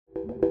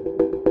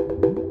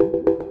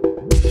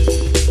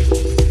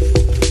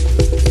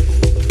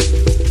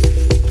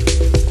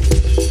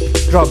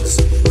drugs,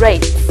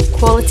 rights,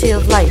 quality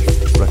of life,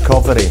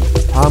 recovery,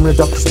 harm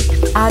reduction,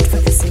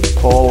 advocacy,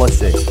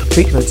 policy,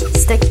 treatment,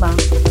 stigma.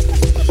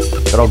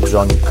 Drugs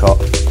Uncut,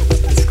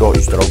 the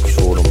Scottish Drugs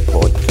Forum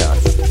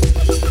podcast.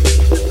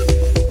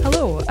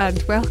 Hello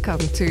and welcome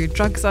to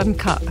Drugs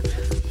Uncut,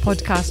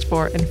 podcast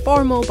for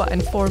informal but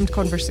informed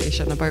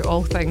conversation about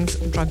all things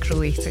drug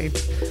related.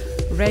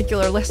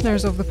 Regular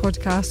listeners of the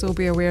podcast will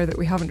be aware that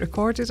we haven't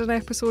recorded an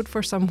episode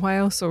for some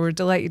while, so we're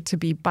delighted to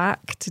be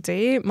back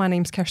today. My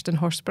name's Kirsten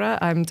Horsburgh.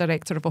 I'm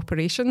Director of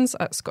Operations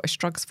at Scottish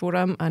Drugs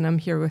Forum, and I'm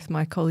here with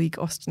my colleague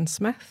Austin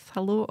Smith.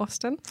 Hello,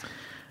 Austin.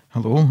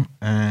 Hello,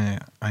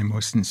 I'm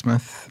Austin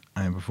Smith.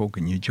 We've all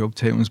got new job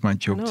titles. My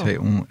job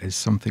title is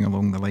something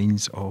along the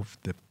lines of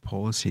the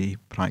Policy,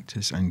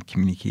 Practice and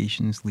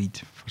Communications Lead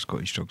for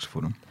Scottish Drugs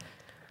Forum.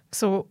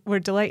 So we're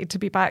delighted to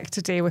be back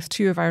today with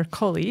two of our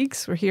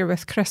colleagues. We're here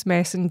with Chris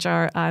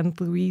Messenger and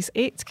Louise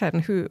Aitken,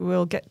 who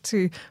will get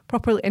to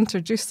properly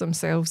introduce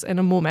themselves in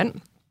a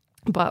moment.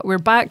 But we're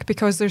back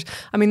because there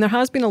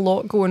has been a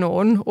lot going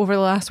on over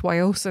the last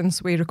while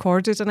since we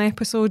recorded an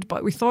episode,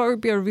 but we thought it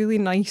would be a really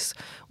nice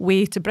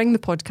way to bring the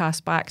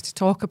podcast back to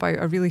talk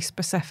about a really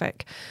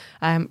specific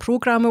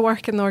programme of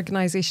work in the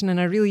organisation and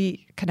a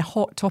really kind of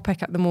hot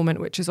topic at the moment,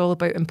 which is all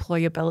about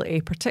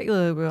employability,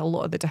 particularly with a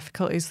lot of the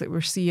difficulties that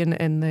we're seeing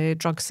in the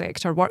drug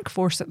sector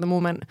workforce at the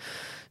moment.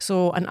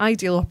 So an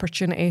ideal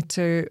opportunity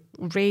to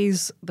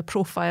raise the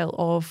profile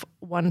of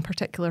one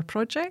particular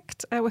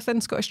project within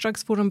Scottish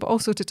Drugs Forum, but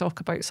also to talk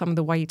about some of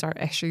the wider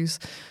issues.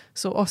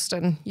 So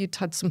Austin, you'd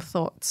had some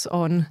thoughts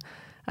on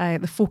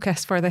the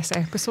focus for this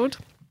episode.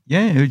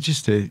 Yeah, it was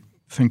just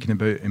thinking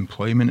about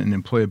employment and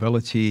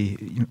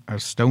employability are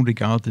still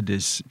regarded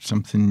as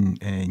something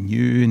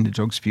new in the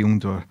drugs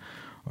field or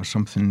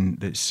something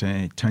that's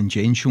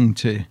tangential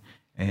to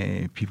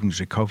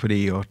people's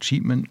recovery or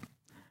treatment.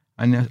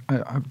 And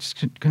I was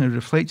kind of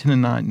reflecting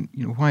on that,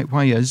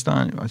 why is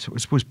that? I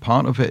suppose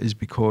part of it is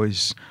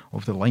because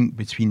of the link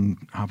between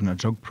having a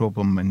drug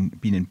problem and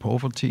being in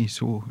poverty.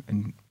 So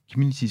in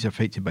communities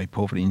affected by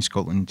poverty in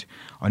Scotland,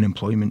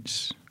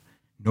 unemployment's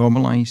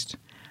normalised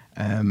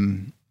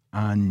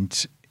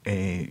and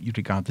you're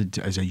regarded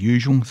as a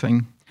usual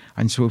thing.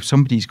 And so if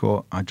somebody's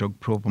got a drug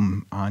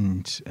problem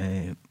and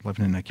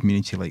living in a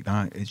community like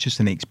that, it's just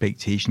an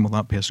expectation, well,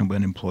 that person will be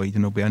unemployed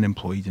and they'll be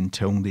unemployed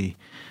until they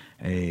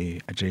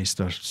address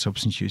their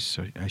substance use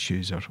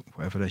issues or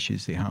whatever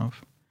issues they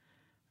have.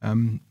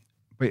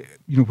 But,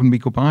 when we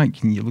go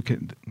back and you look at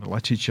the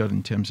literature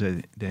in terms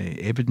of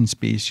the evidence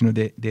base,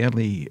 the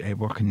early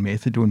work in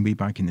methadone way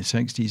back in the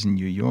 60s in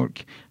New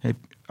York,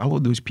 a lot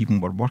of those people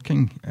were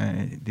working.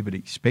 They were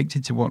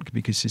expected to work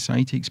because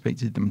society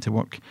expected them to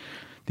work.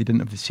 They didn't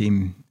have the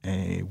same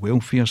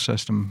welfare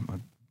system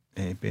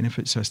or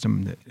benefit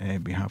system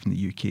that we have in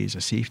the UK as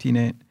a safety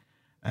net.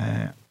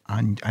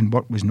 And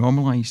work was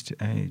normalised.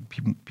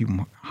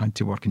 People had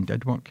to work and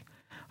did work.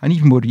 And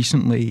even more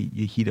recently,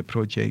 you hear of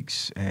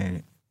projects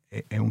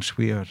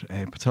elsewhere,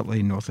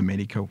 particularly in North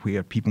America,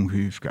 where people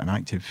who've got an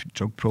active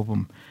drug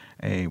problem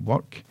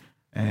work.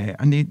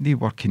 And they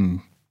work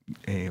in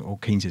all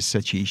kinds of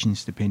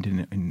situations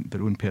depending on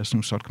their own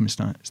personal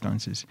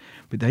circumstances.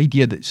 But the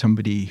idea that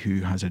somebody who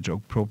has a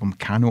drug problem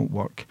cannot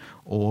work,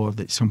 or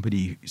that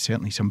somebody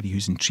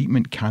who's in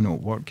treatment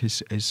cannot work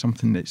is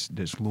something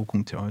that's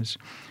local to us.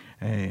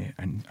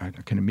 And a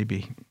kind of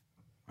maybe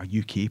a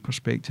UK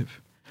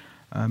perspective.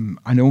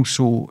 And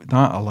also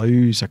that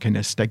allows a kind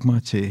of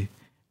stigma to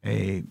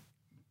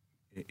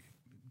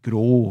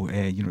grow,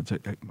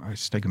 a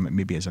stigma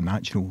maybe as a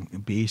natural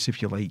base,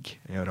 if you like,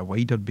 or a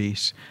wider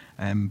base,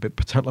 but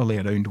particularly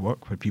around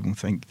work where people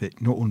think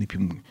that not only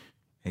people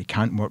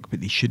can't work,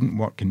 but they shouldn't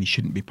work and they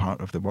shouldn't be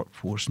part of the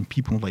workforce. And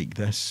people like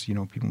this,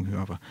 people who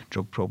have a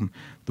drug problem,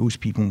 those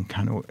people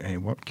cannot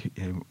work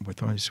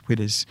with us,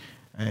 whereas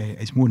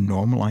it's more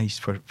normalised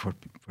for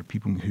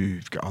people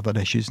who've got other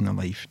issues in their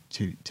life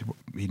to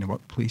be in the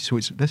workplace. So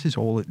this is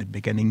all at the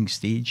beginning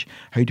stage.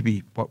 How do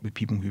we work with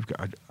people who've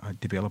got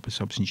develop a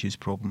substance use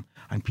problem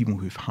and people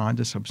who've had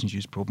a substance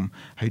use problem?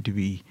 How do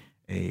we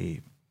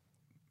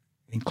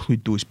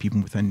include those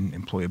people within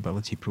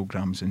employability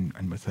programmes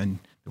and within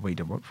the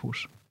wider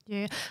workforce?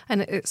 Yeah,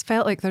 and it's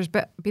felt like there's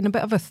been a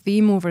bit of a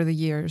theme over the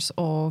years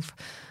of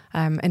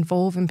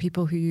involving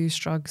people who use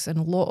drugs in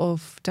a lot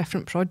of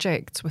different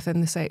projects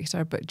within the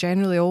sector, but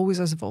generally always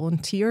as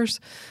volunteers.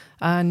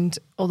 And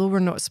although we're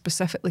not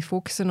specifically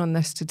focusing on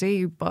this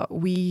today, but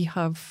we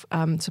have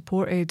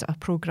supported a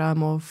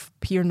programme of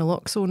peer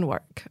naloxone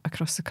work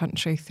across the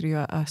country through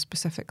a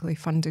specifically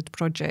funded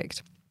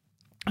project.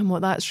 And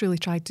what that's really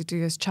tried to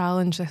do is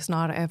challenge this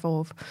narrative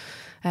of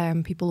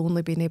people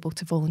only being able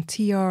to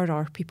volunteer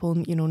or people,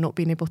 not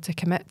being able to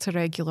commit to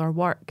regular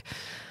work.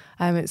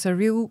 It's a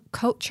real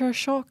culture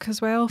shock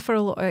as well for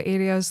a lot of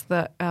areas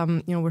that,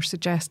 we're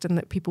suggesting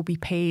that people be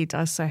paid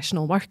as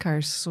sessional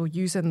workers. So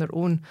using their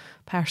own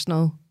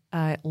personal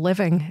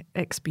living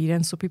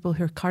experience, so people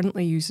who are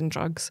currently using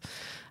drugs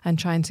and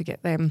trying to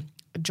get them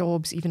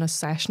jobs even as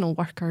sessional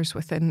workers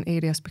within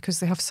areas because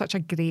they have such a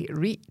great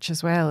reach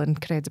as well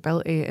and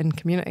credibility in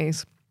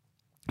communities.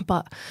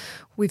 But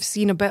we've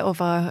seen a bit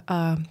of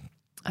a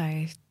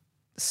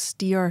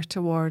steer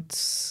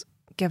towards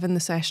giving the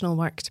sessional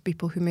work to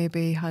people who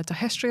maybe had a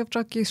history of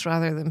drug use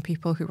rather than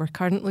people who were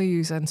currently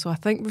using. So I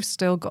think we've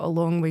still got a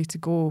long way to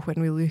go when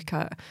we look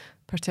at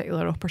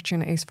particular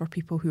opportunities for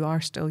people who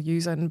are still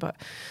using. But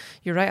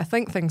you're right, I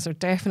think things are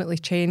definitely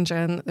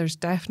changing. There's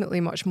definitely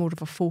much more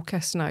of a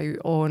focus now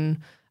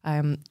on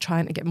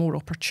trying to get more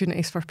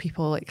opportunities for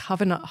people, like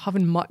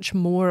having much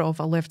more of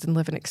a lived and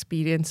living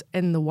experience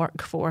in the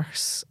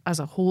workforce as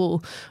a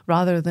whole,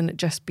 rather than it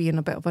just being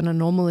a bit of an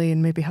anomaly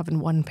and maybe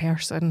having one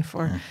person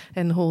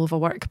in the whole of a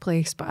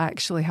workplace, but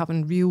actually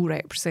having real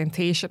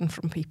representation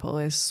from people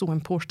is so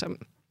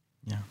important.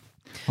 Yeah.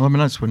 Well, I mean,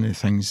 that's one of the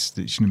things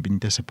that's been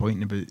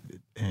disappointing about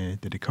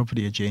the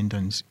recovery agenda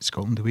in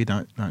Scotland, the way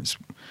that's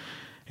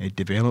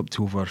developed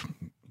over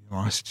the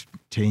last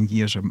 10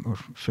 years or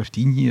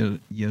 15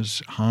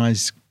 years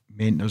has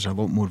meant there's a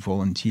lot more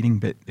volunteering,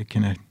 but the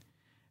kind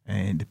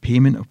of the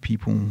payment of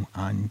people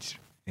and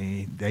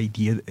the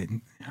idea that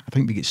I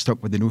think we get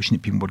stuck with the notion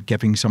that people were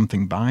giving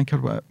something back or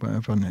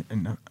whatever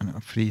in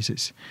a phrase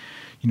it's,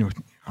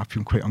 I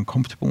feel quite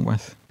uncomfortable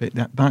with. But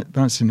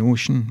that's the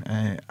notion,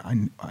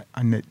 and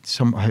that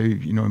somehow,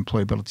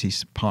 employability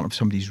is part of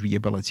somebody's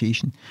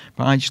rehabilitation.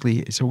 But actually,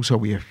 it's also a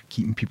way of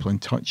keeping people in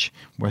touch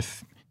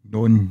with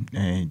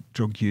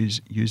non-drug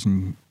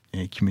using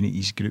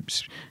communities,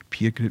 groups,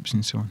 peer groups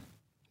and so on.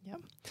 Yep.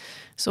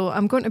 So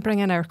I'm going to bring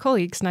in our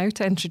colleagues now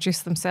to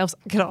introduce themselves.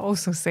 Can I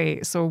also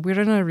say, so we're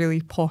in a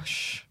really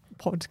posh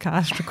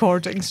podcast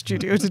recording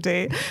studio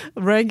today.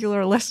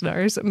 Regular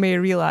listeners may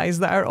realise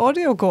that our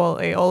audio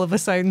quality all of a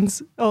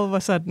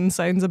sudden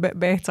sounds a bit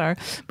better,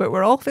 but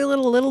we're all feeling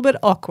a little bit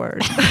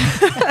awkward.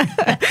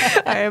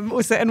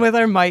 We're sitting with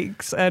our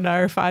mics and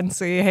our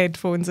fancy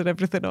headphones and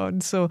everything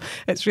on, so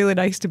it's really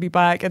nice to be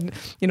back. And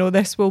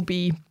this will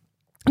be,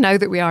 now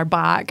that we are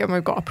back and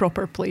we've got a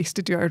proper place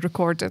to do our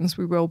recordings,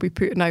 we will be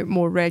putting out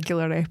more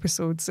regular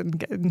episodes and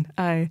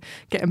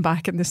getting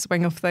back in the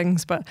swing of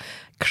things. But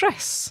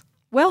Chris,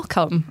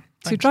 welcome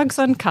to Drugs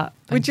Uncut.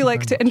 Would you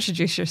like to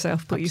introduce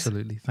yourself, please?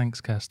 Absolutely.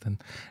 Thanks, Kirsten.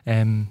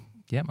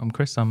 I'm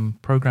Chris. I'm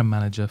Programme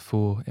Manager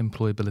for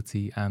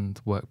Employability and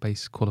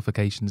Work-Based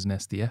Qualifications in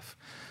SDF.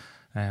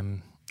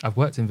 I've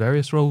worked in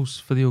various roles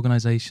for the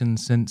organisation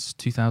since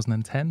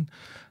 2010.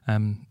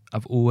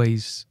 I've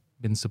always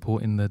been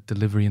supporting the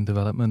delivery and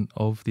development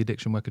of the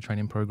Addiction Worker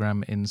Training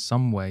Programme in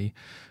some way.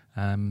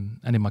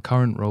 And in my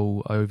current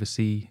role, I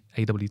oversee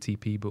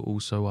AWTP, but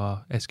also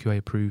our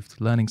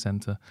SQA-approved Learning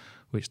Centre,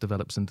 which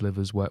develops and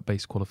delivers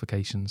work-based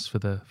qualifications for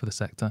the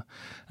sector.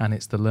 And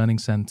it's the Learning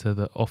Centre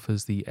that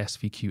offers the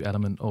SVQ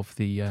element of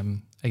the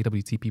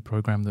AWTP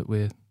programme that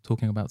we're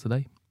talking about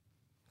today.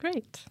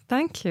 Great,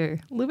 thank you.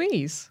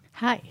 Louise.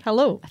 Hi.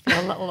 Hello. I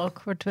feel a little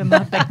awkward with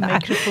my big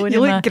microphone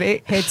You and look my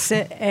great.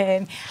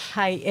 headset.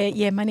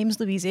 Hi, my name's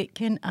Louise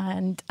Aitken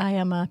and I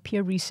am a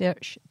Peer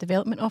Research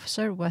Development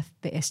Officer with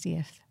the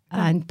SDF.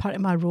 And part of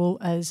my role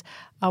is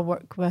I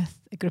work with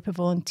a group of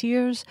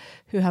volunteers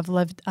who have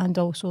lived and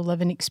also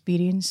living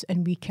experience,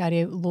 and we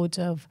carry out loads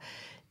of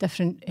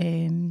different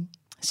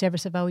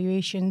service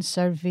evaluations,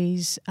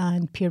 surveys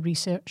and peer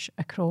research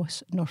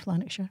across North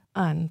Lanarkshire.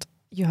 And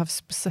you have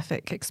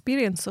specific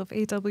experience of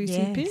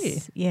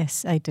AWTP.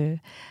 Yes, I do.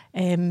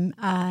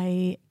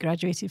 I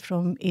graduated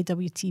from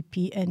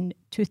AWTP in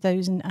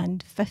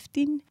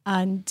 2015,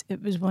 and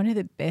it was one of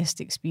the best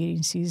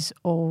experiences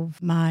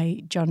of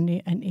my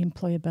journey into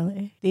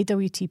employability. The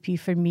AWTP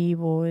for me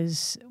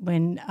was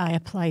when I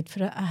applied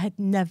for it. I had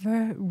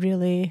never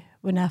really,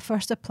 when I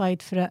first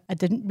applied for it, I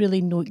didn't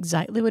really know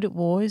exactly what it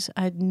was.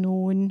 I'd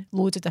known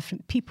loads of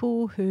different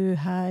people who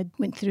had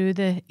went through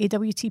the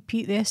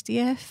AWTP at the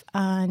SDF,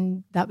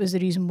 and that was the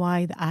reason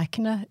why that I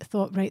kind of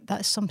thought, right,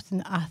 that's something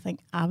that I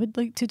think I would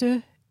like to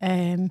do.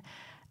 And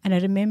I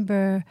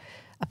remember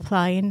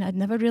applying. I'd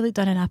never really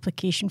done an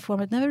application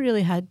form. I'd never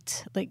really had,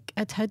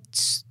 I'd had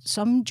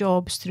some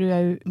jobs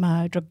throughout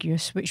my drug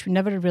use, which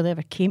never really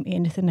ever came to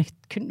anything. I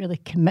couldn't really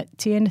commit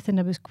to anything.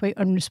 I was quite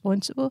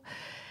unresponsible.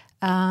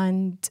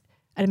 And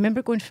I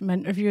remember going for my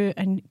interview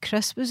and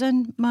Chris was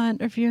in my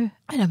interview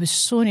and I was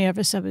so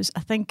nervous. I was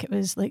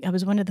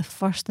one of the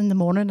first in the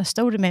morning. I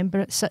still remember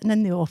it, sitting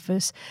in the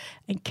office,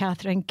 and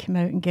Catherine came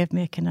out and gave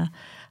me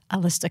a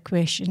list of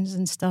questions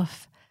and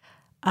stuff.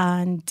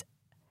 And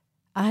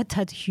I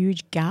had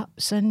huge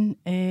gaps in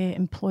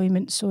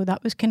employment, so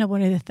that was kind of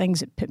one of the things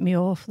that put me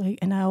off.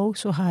 And I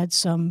also had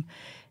some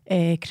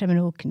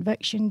criminal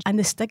convictions, and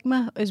the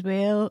stigma as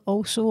well,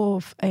 also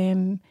of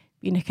being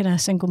a kind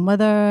of single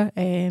mother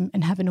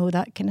and having all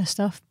that kind of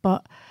stuff.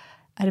 But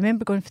I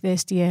remember going for the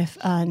SDF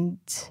and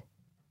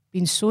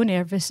being so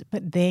nervous,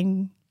 but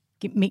then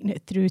making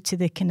it through to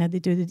the kind of, they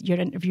do your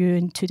interview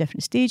in 2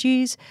 different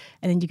stages,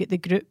 and then you get the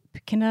group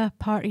kind of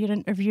part of your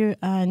interview,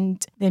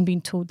 and then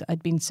being told that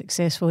I'd been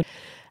successful.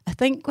 I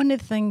think one of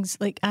the things,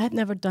 I'd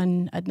never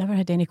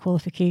had any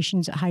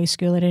qualifications at high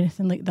school or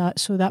anything like that,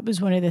 so that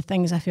was one of the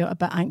things I felt a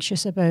bit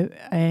anxious about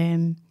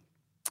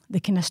the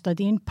kind of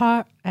studying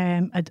part.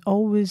 I'd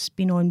always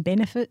been on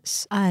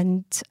benefits,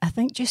 and I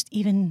think just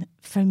even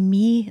for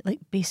me, like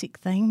basic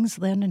things,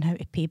 learning how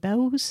to pay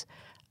bills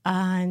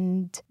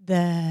and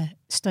the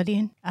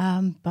studying,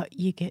 but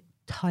you get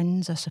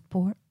tons of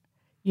support.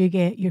 You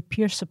get your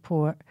peer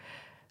support.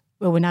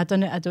 Well, when I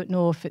done it, I don't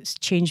know if it's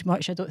changed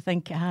much. I don't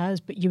think it has,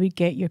 but you would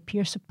get your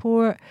peer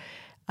support.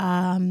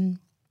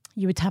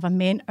 You would have a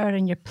mentor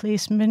in your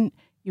placement.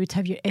 You would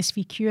have your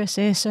SVQ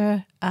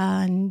assessor,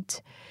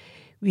 and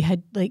we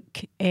had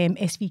like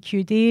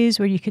SVQ days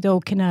where you could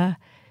all kind of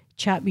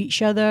chat with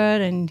each other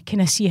and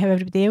kind of see how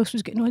everybody else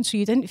was getting on. So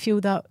you didn't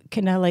feel that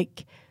kind of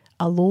like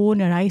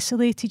alone or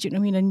isolated, you know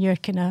what I mean, in your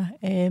kind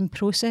of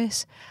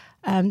process.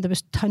 There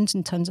was tons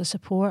and tons of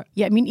support.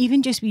 Yeah, I mean,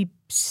 even just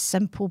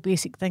simple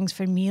basic things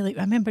for me. Like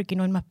I remember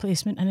getting on my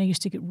placement and I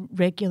used to get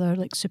regular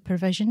like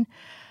supervision,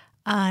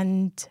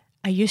 and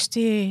I used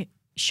to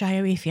shy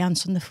away from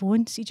answering the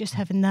phone. See, just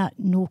having that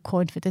no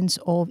confidence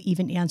of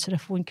even to answer a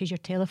phone because your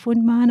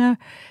telephone manner.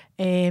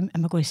 Am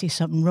I going to say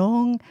something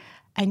wrong?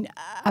 And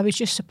I was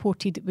just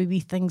supported with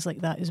wee things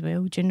like that as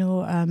well. Do you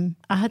know,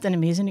 I had an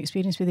amazing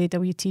experience with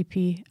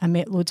AWTP. I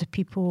met loads of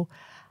people.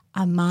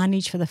 I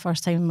managed for the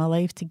first time in my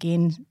life to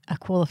gain a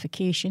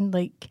qualification,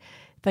 like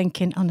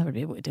thinking, I'll never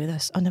be able to do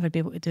this. I'll never be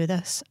able to do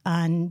this.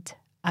 And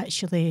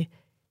actually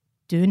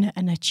doing it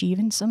and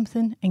achieving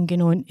something and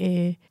going on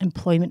to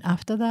employment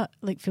after that,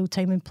 like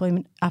full-time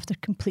employment after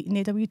completing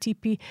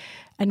AWTP.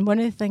 And one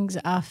of the things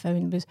that I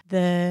found was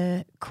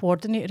the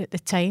coordinator at the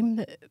time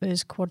that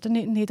was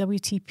coordinating the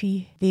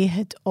AWTP, they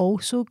had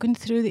also gone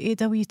through the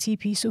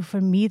AWTP. So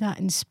for me, that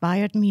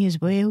inspired me as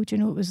well. Do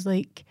you know, it was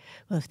like,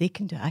 well, if they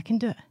can do it, I can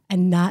do it.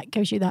 And that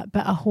gives you that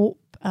bit of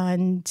hope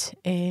and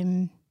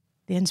the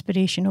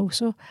inspiration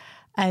also.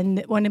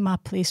 And one of my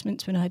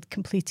placements, when I had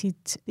completed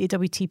the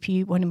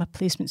AWTP, one of my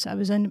placements that I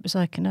was in, it was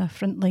like in a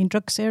frontline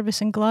drug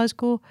service in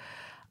Glasgow,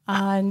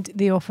 and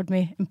they offered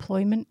me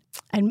employment.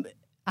 And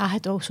I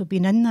had also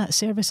been in that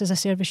service as a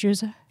service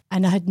user,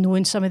 and I had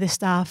known some of the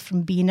staff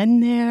from being in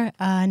there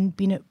and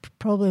being at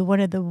probably one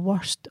of the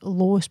worst,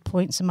 lowest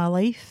points in my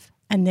life,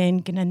 and then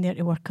getting in there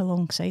to work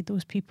alongside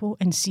those people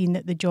and seeing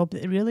that the job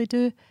that they really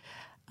do.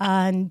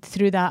 And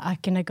through that, I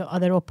kind of got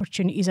other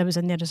opportunities. I was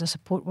in there as a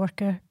support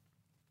worker.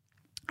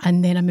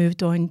 And then I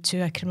moved on to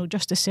a criminal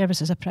justice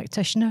service as a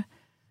practitioner.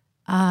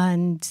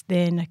 And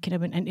then I kind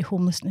of went into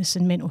homelessness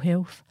and mental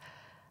health.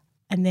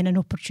 And then an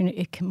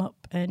opportunity came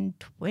up in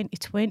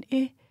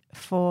 2020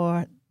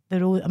 for the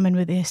role that I'm in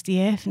with the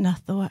SDF. And I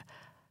thought,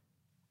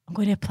 I'm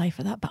going to apply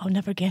for that, but I'll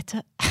never get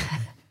it.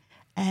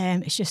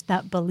 It's just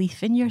that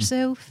belief in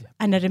yourself. Yeah.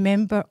 And I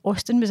remember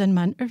Austin was in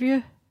my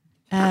interview.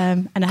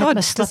 And I had my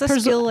slippers. Does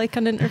this feel like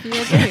an interview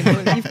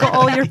again? You've got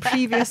all your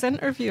previous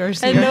interviewers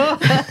here. I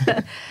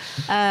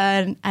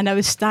know. And I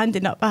was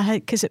standing up,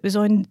 because it was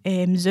on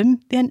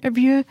Zoom, the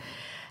interview,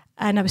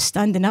 and I was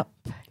standing up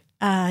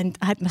and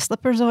I had my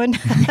slippers on.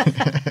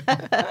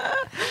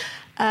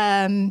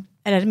 And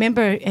I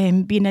remember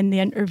being in the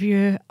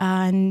interview,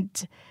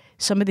 and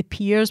some of the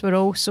peers were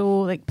also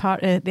like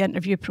part of the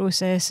interview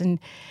process. And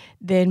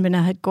then when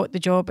I had got the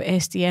job at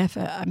SDF,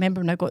 I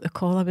remember when I got the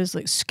call, I was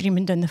like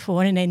screaming down the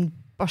phone and then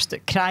burst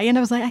out crying. I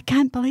was like, I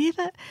can't believe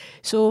it.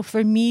 So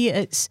for me,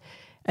 it's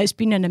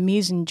been an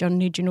amazing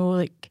journey. Do you know,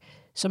 like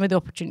some of the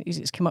opportunities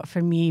that's come up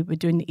for me with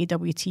doing the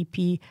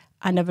AWTP,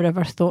 I never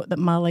ever thought that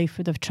my life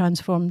would have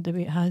transformed the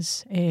way it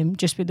has,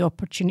 just with the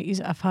opportunities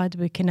that I've had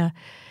with kind of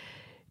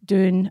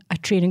doing a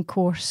training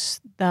course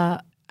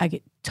that I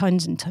get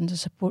tons and tons of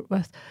support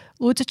with.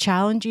 Loads of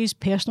challenges,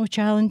 personal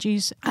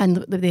challenges, and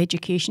the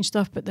education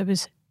stuff, but there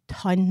was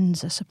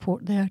tons of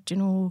support there, do you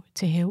know,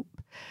 to help.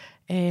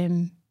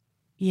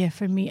 Yeah,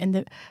 for me.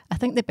 And I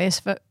think the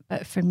best bit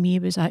for me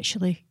was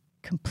actually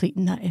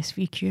completing that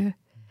SVQ.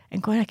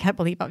 And going, I can't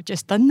believe I've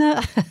just done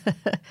that.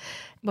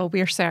 Well,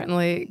 we're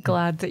certainly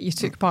glad that you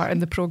took part in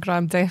the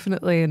programme,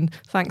 definitely. And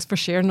thanks for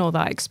sharing all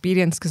that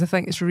experience, because I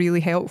think it's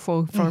really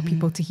helpful for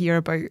people to hear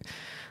about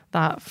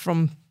that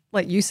from,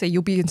 like you say,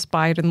 you'll be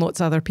inspiring lots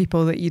of other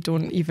people that you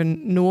don't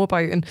even know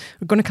about. And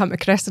we're going to come to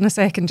Chris in a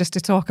second just to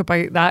talk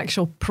about the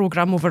actual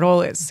programme overall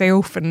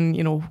itself and,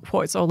 you know,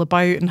 what it's all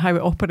about and how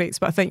it operates.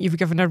 But I think you've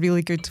given a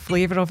really good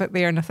flavour of it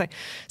there. And I think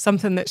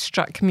something that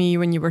struck me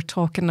when you were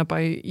talking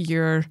about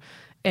your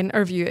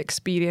interview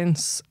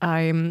experience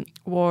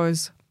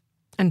was,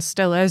 and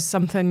still is,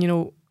 something, you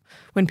know,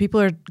 when people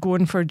are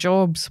going for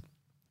jobs,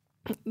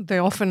 they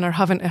often are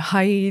having to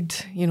hide,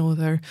 you know,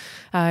 their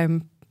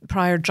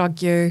prior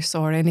drug use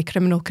or any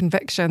criminal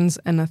convictions.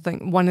 And I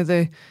think one of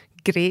the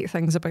great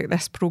things about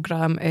this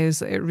programme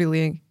is it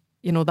really,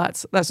 you know,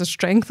 that's the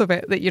strength of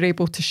it, that you're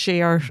able to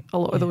share a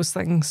lot of those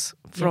things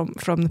from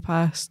the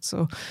past.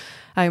 So,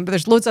 but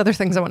there's loads of other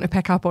things I want to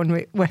pick up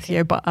on with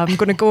you, but I'm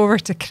going to go over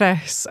to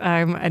Chris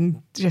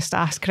and just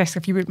ask Chris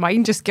if you would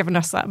mind just giving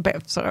us that bit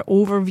of sort of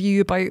overview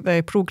about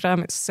the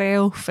programme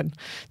itself and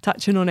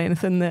touching on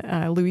anything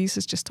that Louise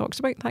has just talked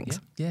about.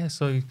 Thanks. Yeah,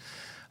 so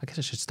I guess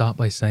I should start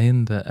by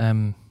saying that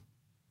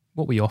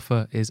what we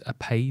offer is a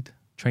paid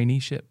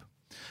traineeship,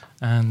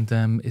 and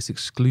it's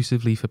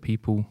exclusively for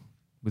people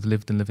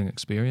lived and living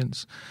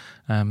experience.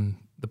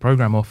 The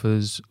program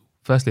offers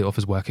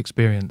work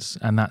experience,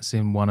 and that's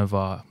in one of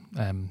our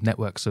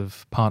networks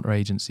of partner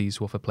agencies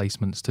who offer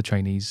placements to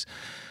trainees.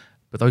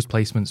 But those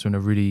placements are in a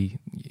really,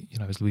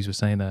 as Louise was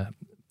saying, a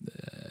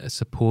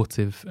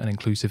supportive and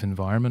inclusive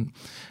environment.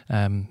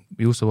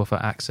 We also offer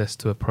access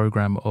to a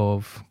program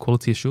of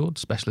quality assured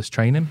specialist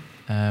training,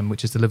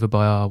 which is delivered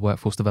by our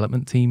workforce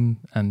development team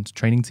and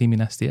training team in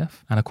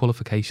SDF, and a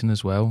qualification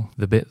as well,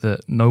 the bit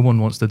that no one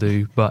wants to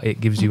do, but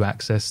it gives you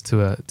access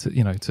to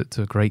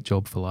a great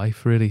job for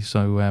life, really.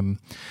 So,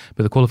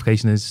 but the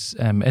qualification is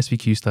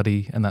SVQ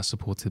study, and that's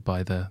supported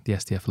by the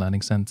SDF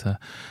Learning Centre,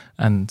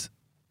 and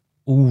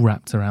all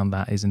wrapped around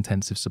that is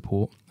intensive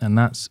support, and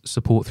that's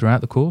support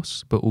throughout the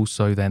course, but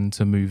also then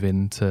to move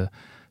into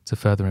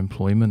further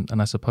employment.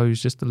 And I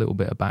suppose just a little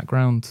bit of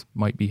background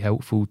might be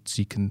helpful so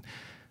you can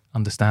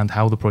understand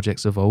how the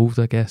project's evolved.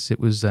 I guess it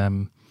was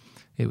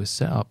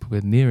set up,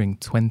 we're nearing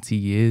 20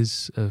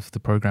 years of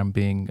the programme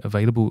being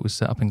available. It was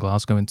set up in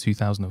Glasgow in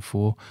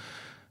 2004,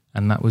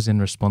 and that was in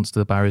response to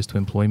the barriers to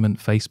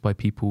employment faced by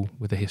people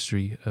with a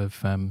history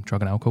of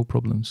drug and alcohol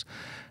problems.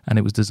 And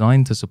it was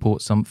designed to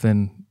support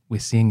something we're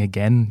seeing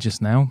again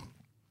just now,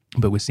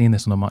 but we're seeing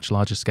this on a much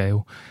larger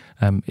scale,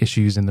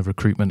 issues in the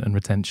recruitment and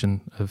retention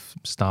of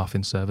staff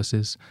in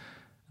services.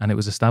 And it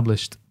was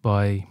established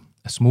by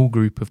a small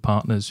group of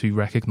partners who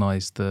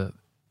recognised that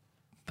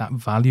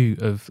value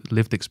of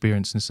lived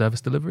experience in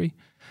service delivery,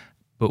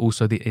 but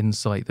also the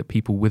insight that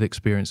people with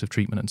experience of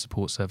treatment and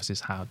support services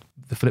had.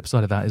 The flip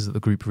side of that is that the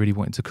group really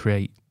wanted to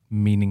create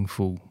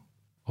meaningful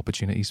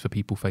opportunities for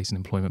people facing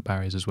employment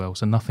barriers as well,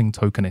 so nothing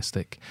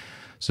tokenistic.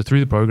 So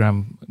through the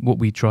program, what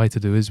we try to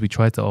do is we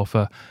try to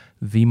offer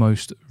the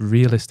most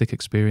realistic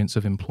experience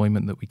of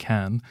employment that we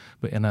can,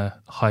 but in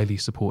a highly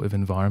supportive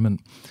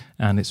environment.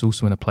 And it's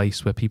also in a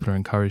place where people are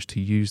encouraged to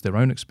use their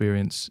own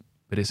experience,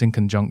 but it's in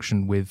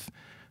conjunction with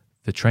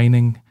the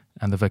training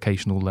and the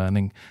vocational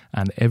learning,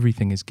 and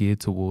everything is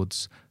geared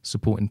towards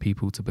supporting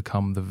people to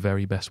become the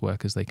very best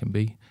workers they can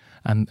be.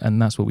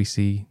 And that's what we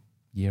see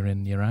year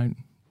in, year out.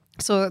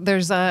 So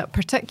there's a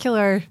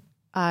particular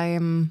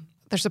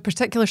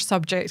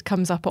subject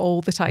comes up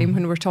all the time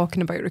when we're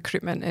talking about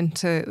recruitment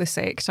into the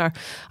sector,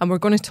 and we're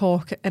going to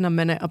talk in a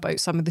minute about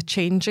some of the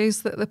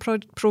changes that the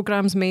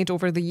program's made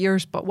over the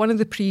years. But one of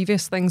the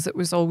previous things that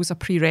was always a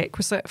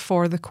prerequisite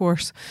for the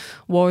course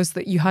was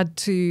that you had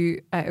to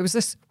it was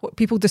this what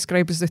people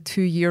describe as the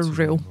 2-year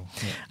rule.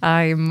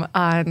 Yeah.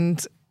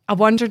 And I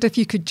wondered if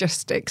you could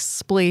just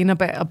explain a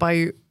bit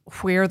about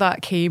where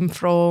that came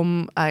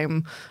from,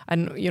 and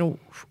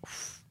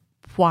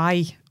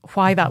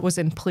why that was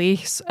in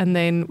place, and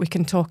then we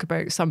can talk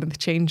about some of the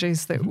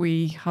changes that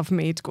we have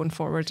made going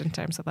forward in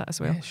terms of that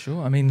as well. Yeah,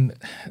 sure. I mean,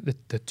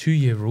 the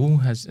 2-year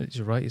rule, as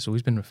you're right, it's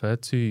always been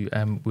referred to,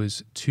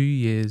 was 2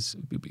 years.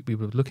 We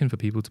were looking for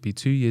people to be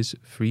 2 years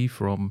free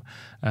from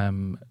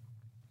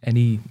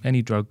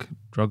any drug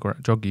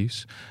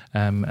use,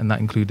 and that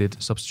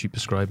included substitute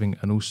prescribing,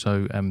 and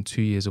also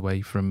 2 years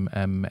away from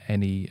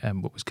any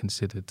what was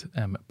considered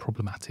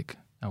problematic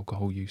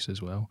alcohol use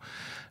as well.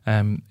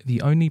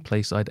 The only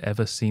place I'd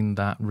ever seen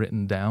that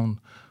written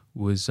down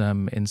was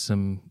in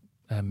some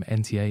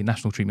NTA,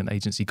 National Treatment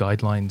Agency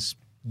guidelines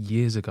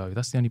years ago.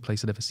 That's the only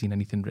place I'd ever seen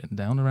anything written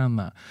down around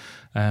that.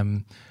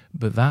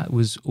 But that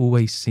was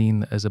always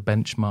seen as a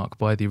benchmark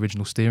by the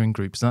original steering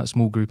group. So that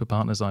small group of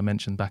partners I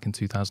mentioned back in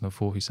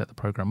 2004 who set the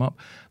programme up,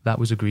 that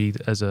was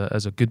agreed as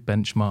a good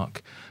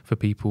benchmark for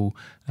people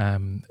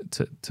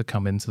to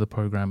come into the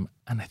programme.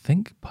 And I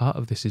think part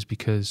of this is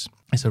because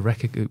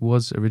it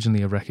was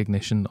originally a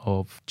recognition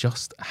of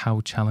just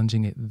how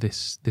challenging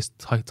this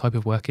type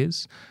of work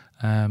is.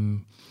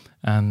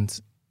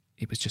 And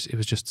it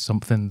was just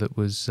something that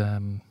was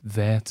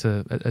there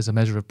as a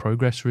measure of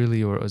progress,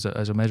 really, or as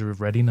a measure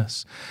of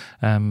readiness.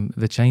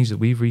 The change that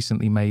we've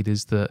recently made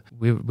is that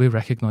we're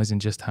recognising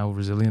just how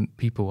resilient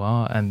people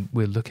are, and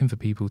we're looking for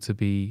people to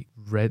be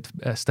at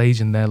a stage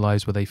in their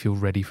lives where they feel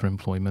ready for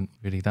employment.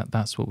 Really,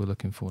 that's what we're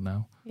looking for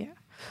now. Yeah,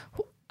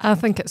 I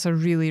think it's a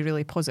really,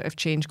 really positive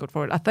change going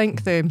forward. I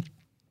think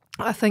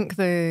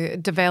the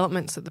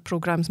developments that the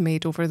programme's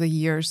made over the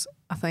years,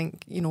 I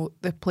think,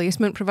 the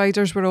placement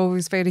providers were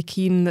always very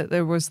keen that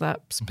there was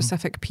that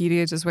specific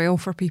period as well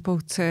for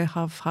people to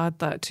have had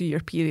that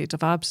 2-year period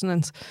of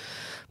abstinence.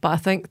 But I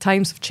think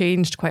times have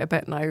changed quite a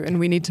bit now, and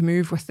we need to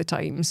move with the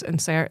times. And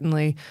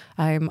certainly,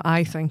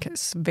 I think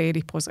it's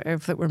very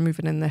positive that we're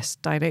moving in this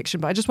direction.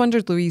 But I just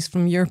wondered, Louise,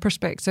 from your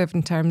perspective,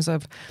 in terms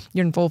of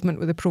your involvement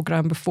with the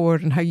programme before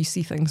and how you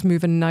see things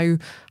moving now,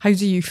 how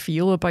do you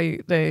feel about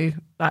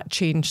that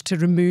change to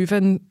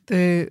removing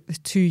the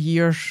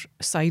 2-year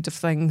side of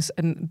things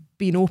and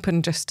being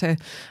open just to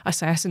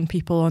assessing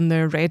people on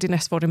their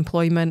readiness for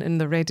employment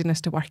and their readiness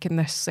to work in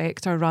this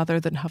sector rather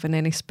than having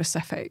any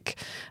specific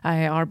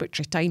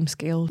arbitrary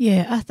timescale?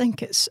 Yeah, I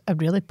think it's a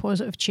really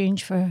positive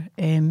change for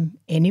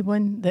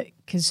anyone,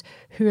 because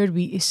who are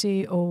we to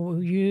say,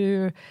 oh,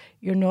 you're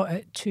not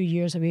at 2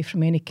 years away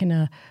from any kind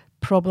of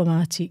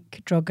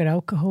problematic drug or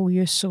alcohol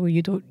use, so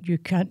you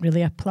can't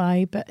really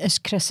apply. But as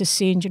Chris is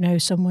saying,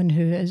 someone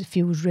who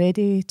feels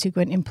ready to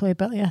go into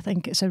employability, I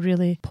think it's a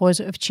really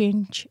positive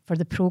change for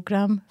the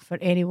programme, for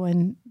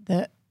anyone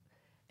that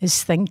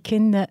is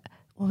thinking that,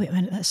 oh, wait a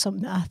minute, that's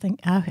something that I think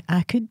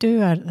I could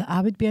do or that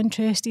I would be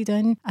interested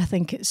in. I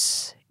think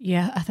it's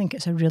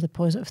a really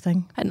positive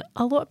thing. And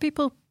a lot of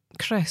people,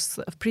 Chris,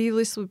 that have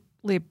previously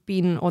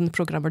been on the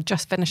programme or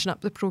just finishing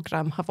up the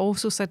programme have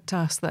also said to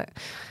us that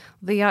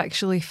they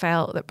actually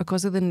felt that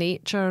because of the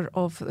nature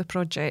of the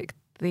project,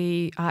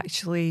 they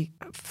actually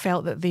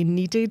felt that they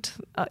needed,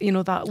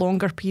 that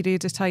longer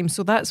period of time.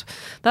 So that's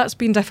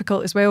been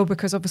difficult as well,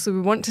 because obviously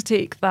we want to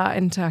take that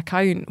into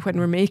account when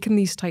we're making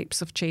these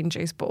types of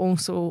changes, but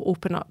also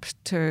open up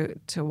to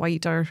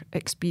wider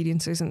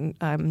experiences and,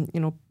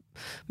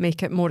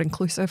 make it more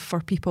inclusive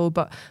for people.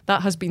 But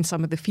that has been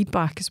some of the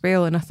feedback as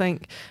well. And I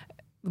think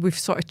we've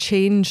sort of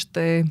changed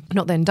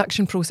not the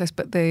induction process,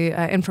 but the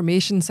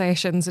information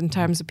sessions in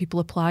terms of people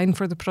applying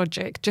for the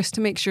project, just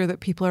to make sure that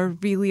people are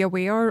really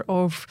aware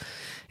of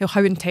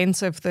how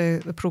intensive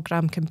the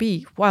programme can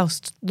be,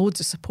 whilst loads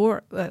of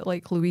support,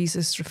 like Louise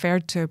has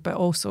referred to, but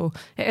also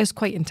it is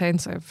quite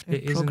intensive.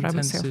 It is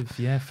intensive,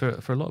 yeah.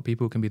 For a lot of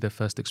people, it can be their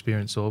first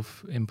experience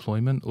of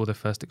employment or their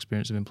first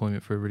experience of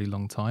employment for a really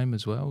long time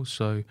as well.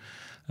 So,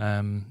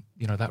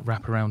 that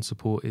wraparound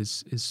support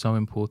is so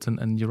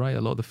important. And you're right,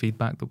 a lot of the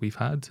feedback that we've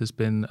had has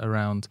been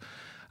around,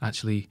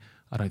 actually,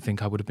 I don't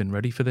think I would have been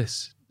ready for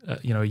this, a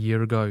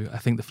year ago. I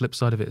think the flip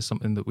side of it is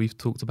something that we've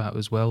talked about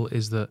as well,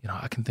 is that,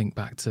 I can think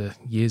back to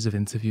years of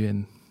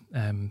interviewing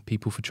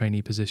people for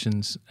trainee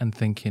positions and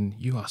thinking,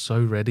 you are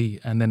so ready.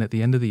 And then at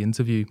the end of the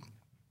interview,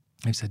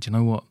 they said, you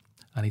know what,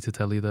 I need to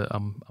tell you that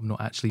I'm not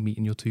actually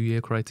meeting your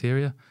 2-year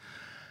criteria.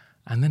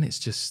 And then it's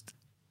just,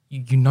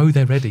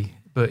 they're ready,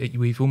 but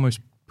we've almost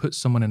put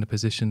someone in a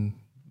position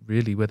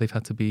really where they've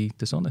had to be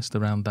dishonest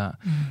around that,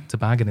 to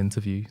bag an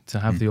interview, to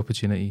have the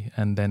opportunity,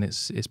 and then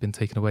it's been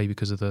taken away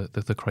because of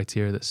the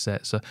criteria that's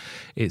set. So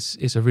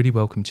it's a really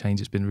welcome change.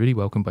 It's been really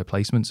welcomed by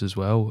placements as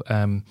well.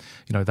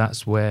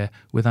 That's where,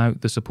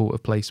 without the support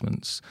of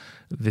placements,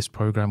 this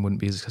program wouldn't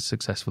be as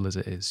successful as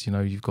it is.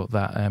 You've got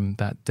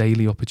that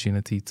daily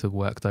opportunity to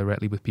work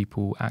directly with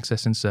people,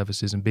 accessing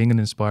services and being an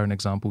inspiring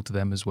example to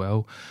them as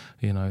well.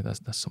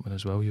 That's something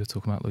as well you were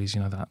talking about, Louise,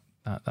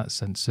 that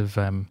sense of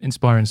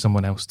inspiring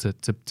someone else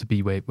to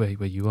be where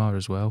you are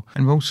as well.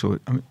 And also,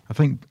 I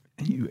think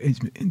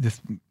the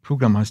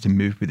programme has to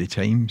move with the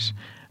times,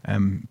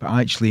 but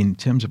actually in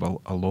terms of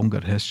a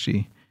longer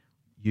history,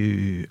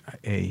 we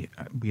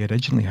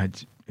originally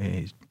had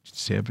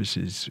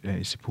services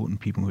supporting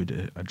people who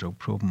had a drug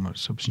problem or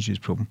substance use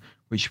problem,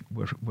 which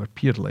were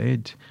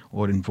peer-led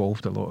or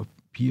involved a lot of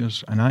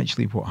peers. And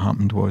actually what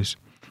happened was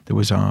there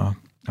was a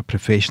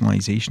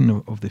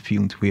professionalisation of the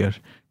field where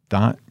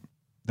that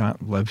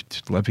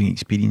living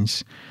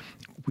experience,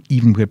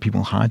 even where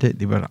people had it,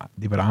 they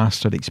were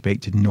asked or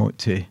expected not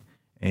to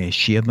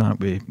share that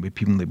with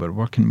people they were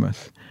working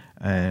with,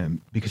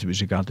 because it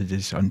was regarded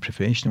as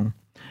unprofessional,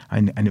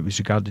 and it was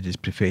regarded as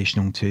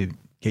professional to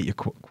get your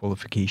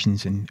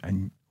qualifications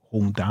and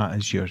hold that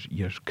as your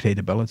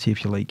credibility,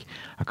 if you like,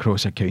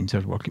 across a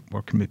counter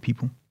working with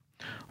people,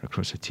 or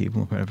across a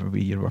table, wherever way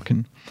you're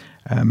working.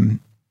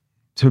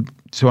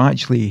 So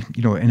actually,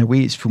 in a way,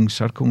 it's full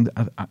circle.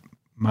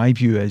 My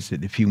view is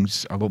that the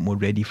field's a lot more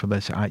ready for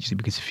this, actually,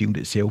 because the field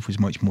itself is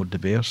much more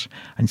diverse,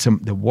 and some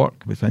of the work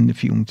within the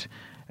field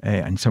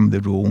and some of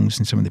the roles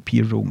and some of the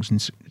peer roles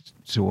and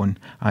so on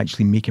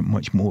actually make it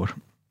much more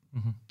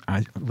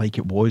like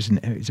it was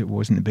as it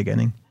was in the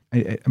beginning.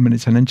 I mean,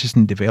 it's an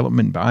interesting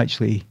development, but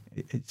actually,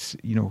 it's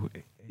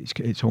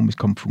almost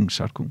come full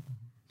circle.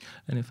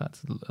 And in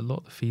fact, a lot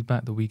of the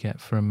feedback that we get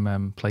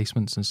from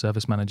placements and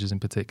service managers in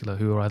particular,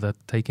 who are either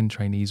taking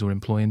trainees or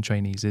employing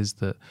trainees, is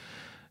that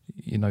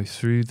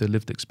through the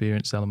lived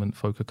experience element,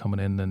 folk are coming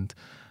in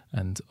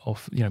and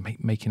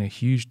making a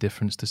huge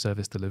difference to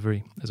service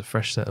delivery as a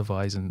fresh set of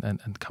eyes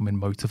and coming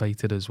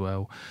motivated as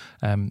well.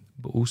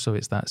 But also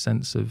it's that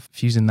sense of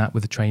fusing that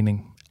with the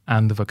training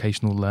and the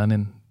vocational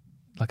learning,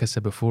 like I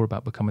said before,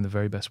 about becoming the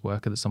very best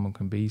worker that someone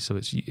can be. So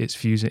it's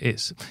fusing,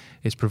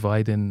 it's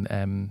providing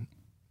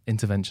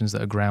interventions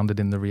that are grounded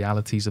in the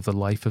realities of the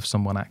life of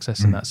someone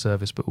accessing that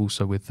service, but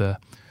also with the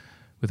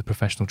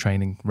professional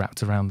training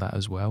wrapped around that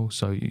as well.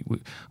 So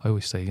I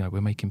always say,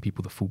 we're making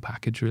people the full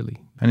package, really.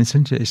 And it's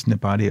interesting the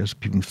barriers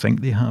people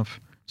think they have.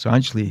 So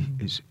actually,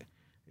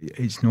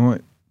 it's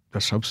not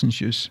their substance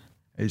use,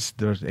 it's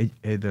their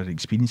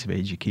experience of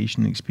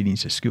education,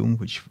 experience of school,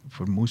 which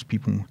for most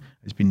people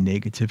has been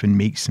negative and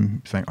makes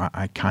them think,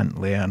 I can't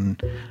learn,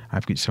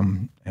 I've got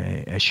some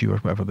issue or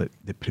whatever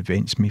that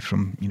prevents me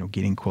from,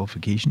 gaining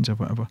qualifications or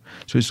whatever.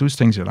 So it's those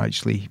things that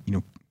actually,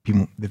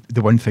 people,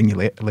 the one thing you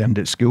learned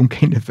at school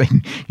kind of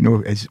thing,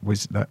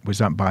 was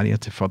that barrier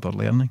to further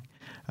learning.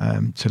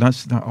 So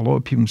that's that. A lot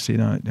of people say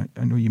that.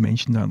 I know you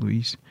mentioned that,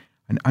 Louise,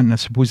 and I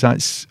suppose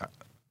that's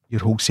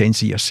your whole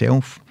sense of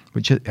yourself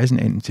which isn't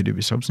anything to do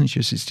with substance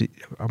use. It's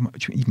a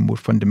much even more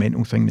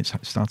fundamental thing that's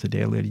started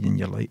earlier in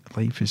your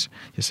life is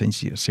your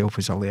sense of yourself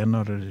as a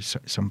learner or as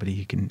somebody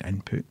who can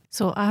input.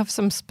 So I have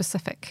some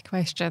specific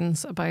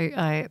questions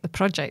about the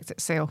project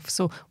itself.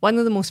 So one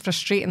of the most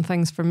frustrating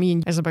things for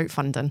me is about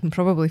funding, and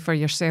probably for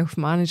yourself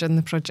managing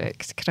the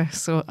project,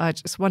 Chris. So I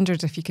just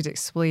wondered if you could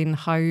explain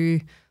how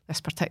this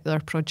particular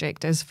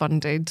project is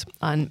funded,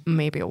 and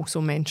maybe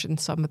also mention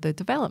some of the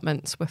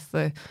developments with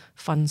the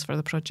funds for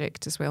the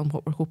project as well, and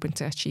what we're hoping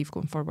to achieve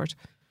going forward.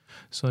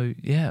 So,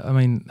 yeah, I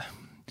mean,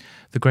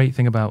 the great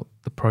thing about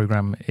the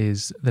programme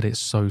is that it's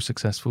so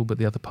successful, but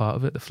the other part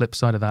of it, the flip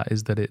side of that,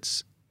 is that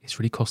it's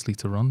really costly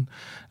to run.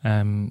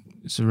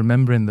 So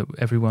remembering that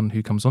everyone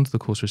who comes onto the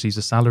course receives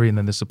a salary and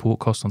then the support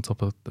cost on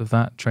top of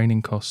that,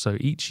 training costs. So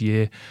each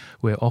year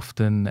we're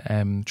often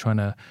trying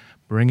to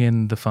bring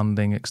in the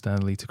funding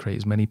externally to create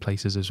as many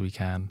places as we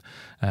can,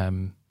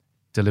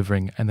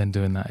 delivering and then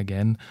doing that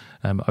again.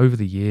 Over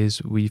the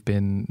years, we've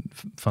been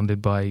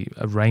funded by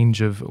a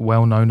range of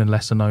well-known and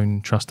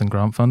lesser-known trust and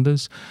grant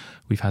funders.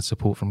 We've had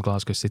support from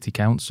Glasgow City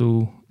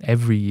Council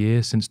every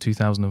year since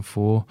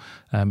 2004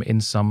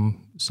 in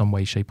some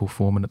way, shape or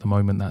form, and at the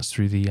moment that's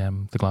through the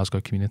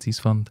Glasgow Communities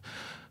Fund.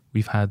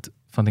 We've had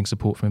funding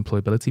support from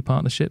employability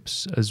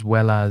partnerships as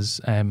well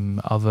as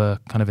other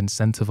kind of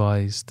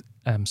incentivised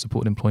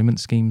supported employment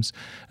schemes,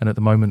 and at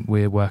the moment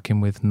we're working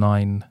with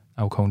 9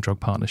 alcohol and drug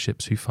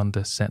partnerships who fund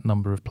a set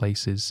number of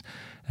places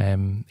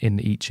in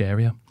each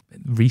area.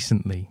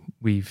 Recently,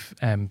 we've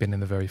been in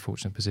the very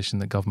fortunate position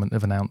that government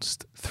have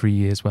announced 3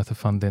 years worth of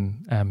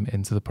funding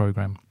into the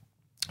programme.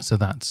 So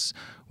that's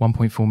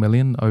 1.4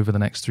 million over the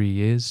next 3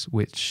 years,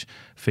 which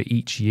for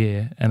each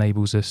year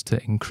enables us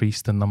to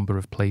increase the number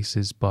of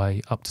places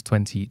by up to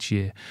 20 each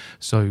year.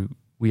 So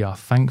we are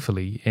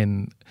thankfully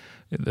in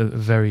a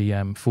very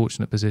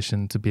fortunate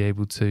position to be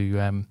able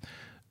to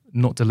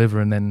not deliver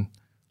and then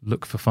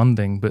look for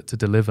funding, but to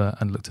deliver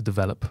and look to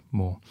develop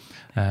more.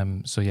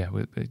 So yeah,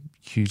 we're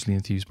hugely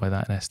enthused by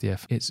that in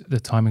SDF. The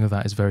timing of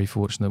that is very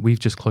fortunate. We've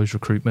just closed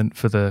recruitment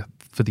for the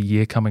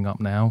year coming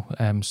up now.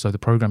 So the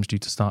programme's due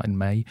to start in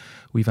May.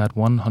 We've had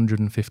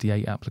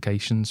 158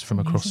 applications from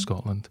across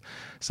Scotland.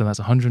 So that's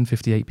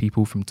 158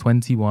 people from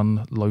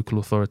 21 local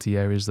authority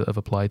areas that have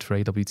applied for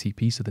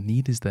AWTP. So the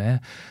need is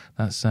there.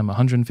 That's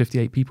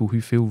 158 people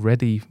who feel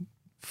ready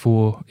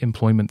for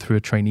employment through a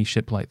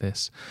traineeship like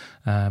this,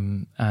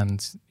 and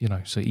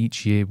so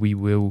each year we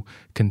will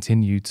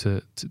continue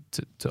to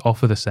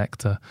offer the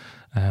sector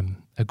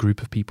a group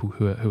of people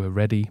who are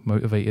ready,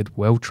 motivated,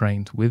 well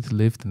trained, with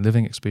lived and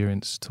living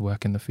experience to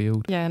work in the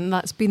field. Yeah, and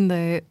that's been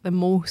the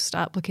most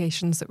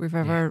applications that we've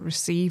ever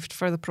received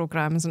for the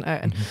programme, isn't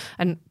it?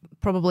 And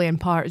probably in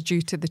part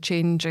due to the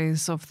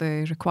changes of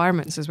the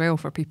requirements as well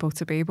for people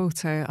to be able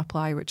to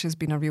apply, which has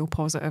been a real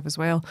positive as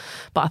well.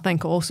 But I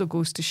think it also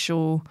goes to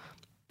show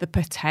the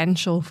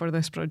potential for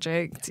this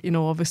project.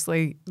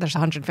 Obviously there's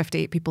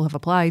 158 people have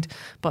applied,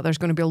 but there's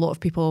going to be a lot of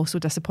people also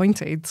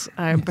disappointed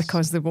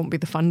because there won't be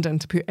the funding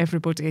to put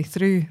everybody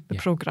through the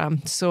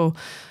programme. So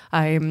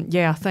I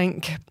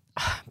think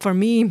for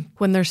me,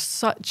 when there's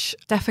such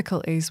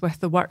difficulties with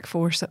the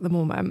workforce at the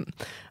moment,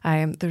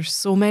 there's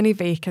so many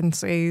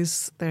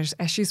vacancies, there's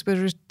issues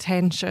with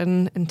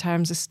retention in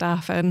terms of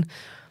staffing.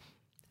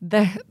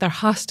 There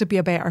has to be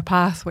a better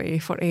pathway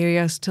for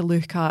areas to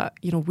look at.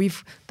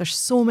 There's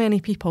so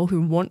many people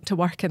who want to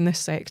work in this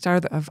sector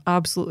that have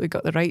absolutely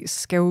got the right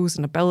skills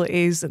and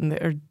abilities and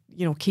that are,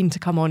 keen to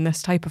come on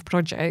this type of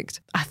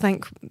project. I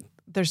think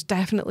there's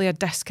definitely a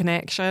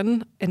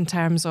disconnection in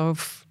terms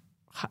of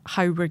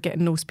how we're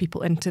getting those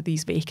people into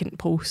these vacant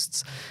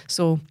posts.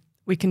 So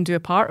we can do a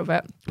part of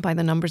it by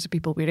the numbers of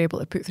people we're able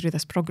to put through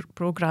this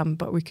programme,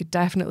 but we could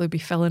definitely be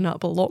filling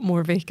up a lot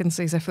more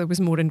vacancies if there was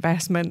more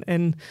investment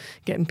in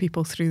getting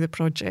people through the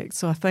project.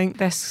 So I think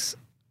this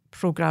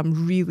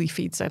programme really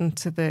feeds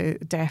into the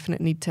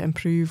definite need to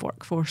improve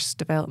workforce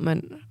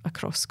development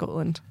across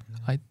Scotland.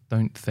 I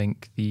don't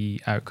think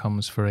the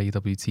outcomes for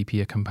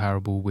AWTP are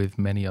comparable with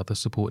many other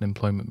support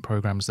employment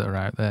programmes that are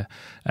out there.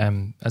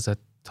 As I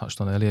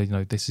touched on earlier,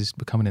 this is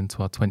coming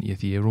into our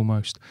 20th year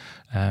almost.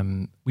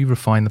 We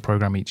refine the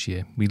programme each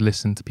year. We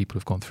listen to people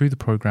who've gone through the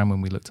programme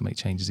and we look to make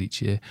changes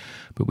each year,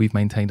 but we've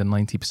maintained a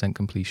 90%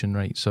 completion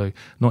rate. So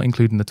not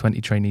including the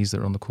 20 trainees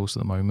that are on the course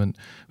at the moment,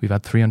 we've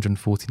had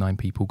 349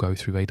 people go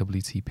through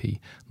AWTP.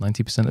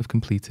 90% have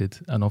completed,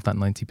 and of that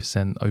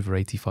 90%, over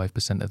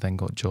 85% have then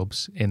got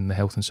jobs in the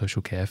health and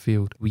social care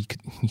field.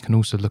 You can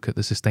also look at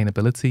the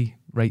sustainability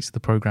rates of the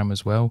programme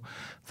as well.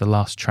 The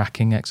last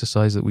tracking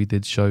exercise that we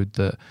did showed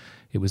that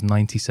it was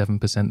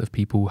 97% of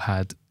people who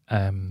had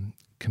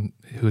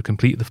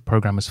completed the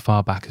programme as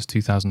far back as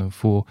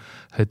 2004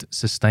 had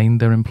sustained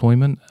their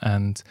employment,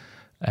 and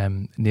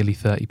nearly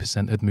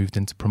 30% had moved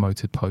into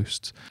promoted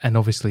posts. And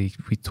obviously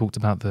we talked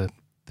about the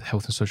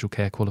health and social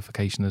care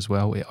qualification as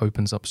well. It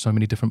opens up so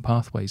many different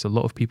pathways. A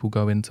lot of people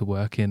go into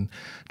work in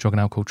drug and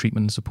alcohol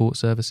treatment and support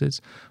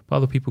services, but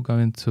other people go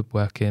into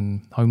work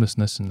in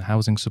homelessness and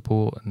housing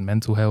support and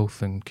mental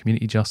health and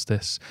community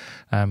justice.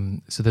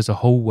 So there's a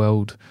whole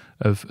world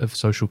of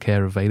social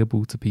care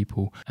available to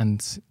people.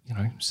 And, you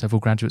know, several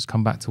graduates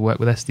come back to work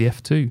with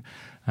SDF too.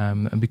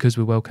 And because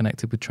we're well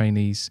connected with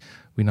trainees,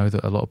 we know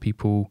that a lot of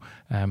people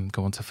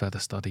go on to further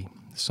study.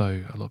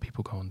 So a lot of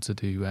people go on to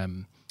do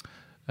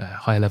a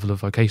higher level of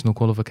vocational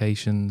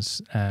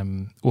qualifications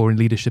or in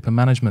leadership and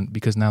management,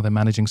 because now they're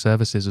managing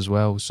services as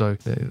well. So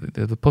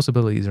the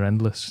possibilities are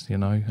endless, you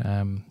know.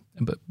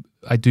 But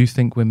I do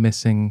think we're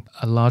missing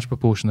a large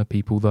proportion of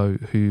people, though,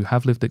 who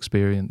have lived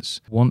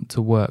experience, want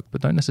to work,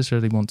 but don't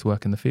necessarily want to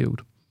work in the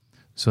field.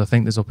 So I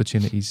think there's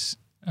opportunities,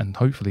 and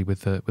hopefully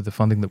with the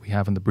funding that we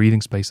have and the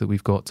breathing space that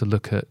we've got, to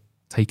look at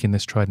taking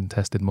this tried and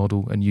tested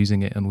model and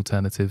using it in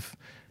alternative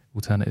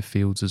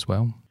fields as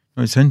well.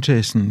 It's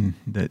interesting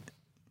that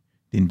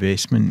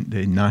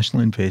the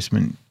national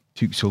investment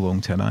took so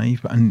long to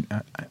arrive. And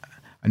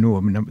I know,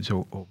 that was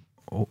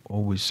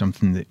always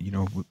something that, you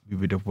know, we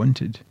would have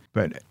wanted.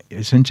 But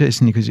it's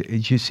interesting because,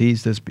 as you say,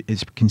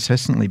 it's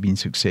consistently been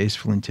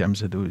successful in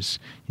terms of those,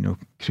 you know,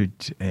 crude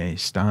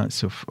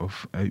stats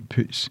of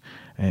outputs,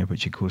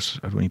 which of course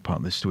are only part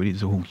of the story.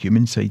 There's a whole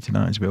human side to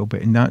that as well.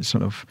 But in that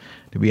sort of,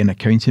 the way an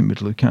accountant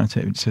would look at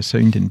it, it's a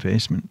sound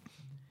investment.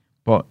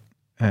 But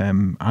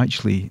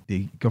actually,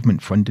 the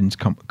government funding's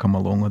come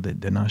along, or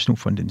the national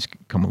funding's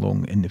come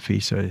along in the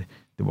face of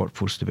the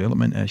workforce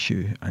development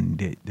issue and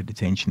the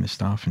retention of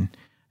staff and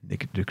the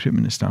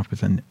recruitment of staff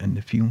within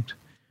the field,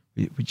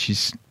 which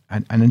is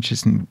an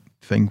interesting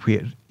thing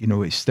where, you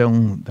know, it's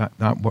still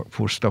that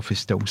workforce stuff is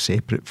still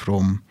separate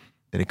from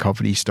the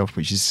recovery stuff,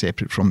 which is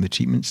separate from the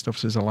treatment stuff.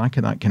 So there's a lack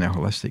of that kind of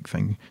holistic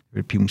thing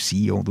where people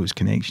see all those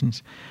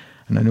connections.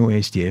 And I know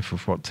SDF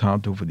have worked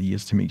hard over the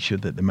years to make sure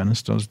that the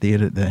minister's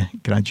there at the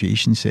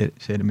graduation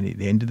ceremony at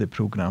the end of the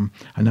programme,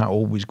 and that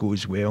always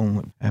goes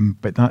well.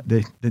 But that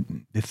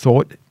the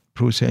thought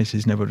process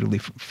has never really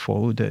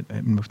followed it,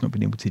 and we've not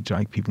been able to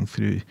drag people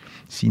through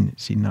seeing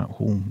that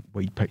whole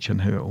wide picture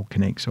and how it all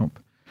connects up.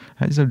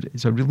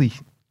 It's a really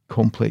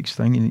complex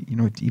thing, and, you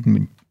know, even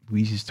when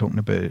Louise is talking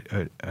about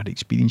our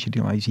experience, you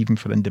realise even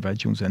for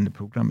individuals in the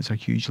programme, it's a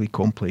hugely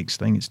complex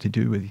thing. It's to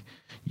do with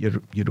your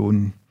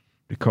own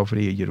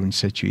recovery, your own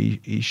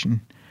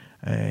situation,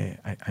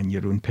 and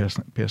your own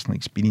personal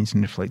experience,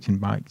 and reflecting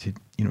back to,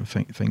 you know,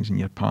 things in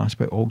your past,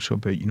 but also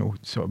about, you know,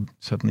 sort of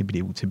suddenly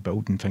being able to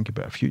build and think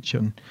about a future.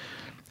 And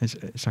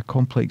it's a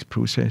complex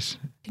process.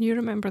 Can you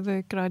remember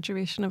the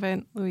graduation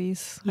event,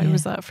 Louise? How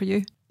was that for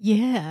you?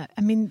 Yeah,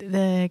 I mean,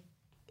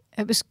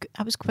 I was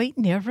quite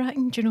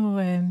nerve-wracking, you know.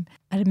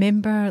 I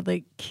remember,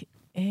 like,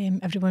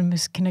 everyone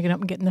was kind of getting up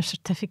and getting their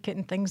certificate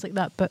and things like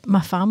that, but my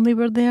family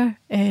were there,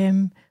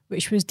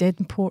 which was dead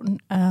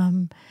important.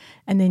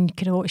 And then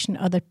kind of watching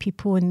other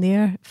people in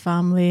their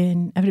family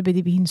and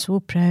everybody being so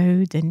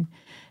proud.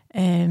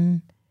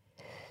 And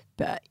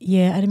but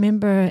yeah, I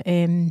remember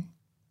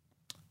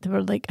they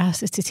were like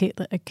asked us to take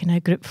like a kind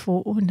of group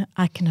photo, and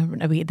I kind of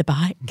went away at the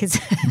back because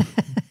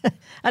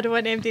I don't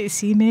want anybody to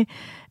see me.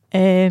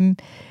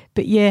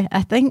 But yeah,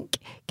 I think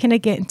kind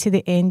of getting to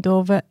the end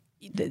of it,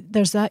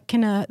 there's that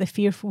kind of the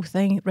fearful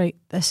thing, right?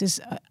 This is,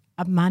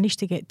 I've managed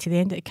to get to the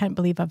end. I can't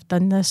believe I've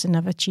done this and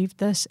I've achieved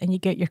this, and you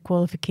get your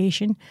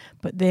qualification.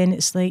 But then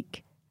it's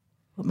like,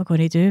 what am I going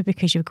to do?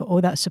 Because you've got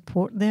all that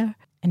support there,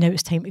 and now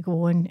it's time to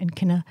go on and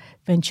kind of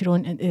venture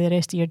on into the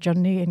rest of your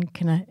journey, and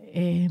kind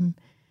of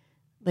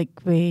like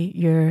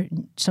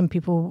some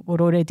people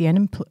were already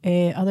in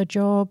other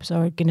jobs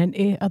or getting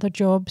into other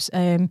jobs.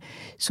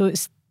 So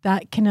it's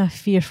that kind of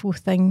fearful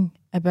thing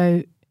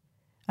about,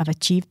 I've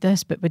achieved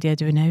this, but what do I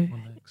do now?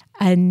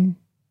 And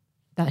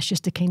that's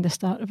just the kind of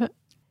start of it.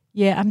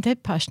 Yeah, I'm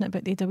dead passionate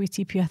about the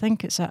AWTP. I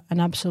think it's an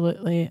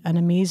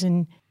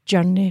amazing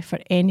journey for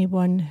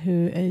anyone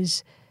who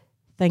is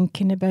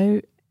thinking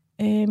about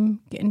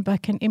getting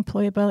back into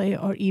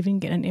employability, or even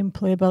getting into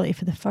employability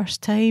for the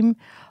first time,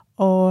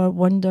 or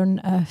wondering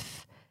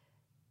if,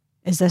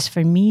 is this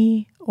for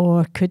me,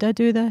 or could I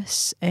do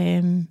this?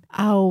 I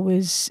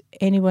always,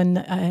 anyone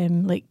that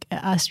like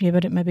asks me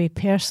about it, maybe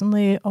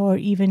personally, or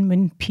even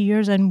when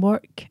peers in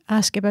work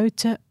ask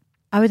about it,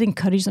 I would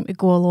encourage them to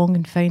go along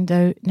and find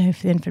out now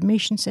for the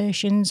information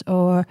sessions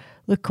or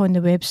look on the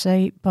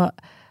website.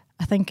 But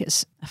I think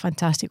it's a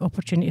fantastic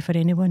opportunity for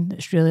anyone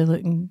that's really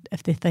looking,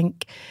 if they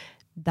think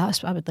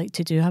that's what I would like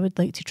to do. I would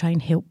like to try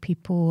and help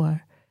people,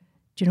 or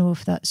do you know,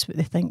 if that's what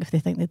they think, if they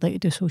think they'd like to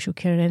do social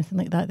care or anything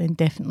like that, then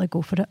definitely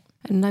go for it.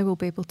 And now we'll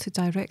be able to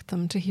direct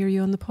them to hear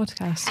you on the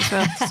podcast as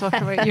well, to talk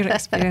about your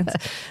experience.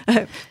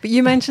 But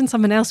you mentioned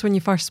something else when you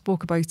first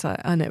spoke about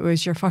it, and it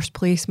was your first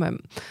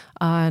placement,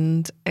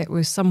 and it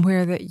was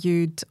somewhere that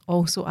you'd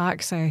also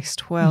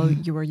accessed while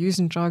you were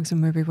using drugs, and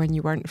maybe when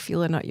you weren't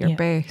feeling at your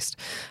best.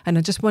 And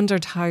I just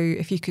wondered how,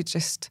 if you could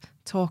just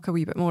talk a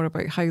wee bit more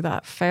about how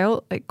that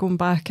felt, like going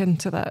back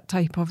into that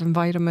type of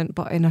environment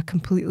but in a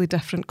completely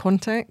different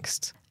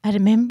context. I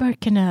remember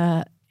kind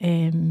of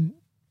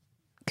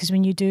because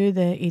when you do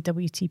the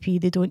AWTP,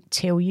 they don't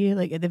tell you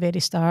like at the very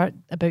start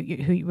about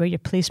where your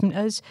placement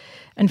is,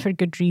 and for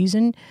good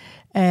reason.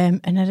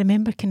 And I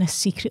remember kind of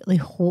secretly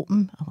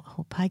hoping, I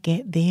hope I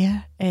get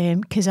there,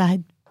 because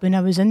when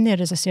I was in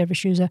there as a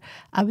service user,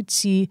 I would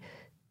see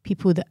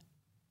people that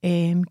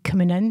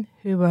coming in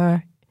who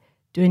were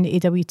doing the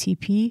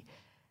AWTP,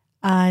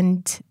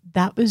 and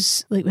that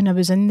was like when I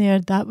was in there,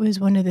 that was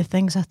one of the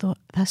things I thought,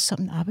 that's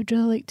something I would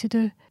really like to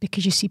do,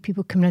 because you see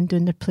people coming in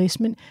doing their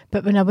placement.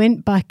 But when I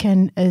went back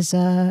in as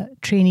a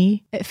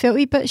trainee, it felt a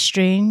wee bit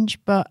strange,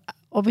 but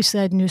obviously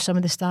I knew some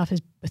of the staff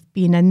as with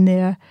being in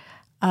there,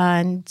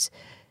 and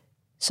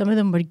some of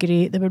them were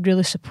great. They were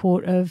really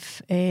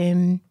supportive.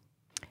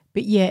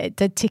 But yeah, it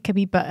did take a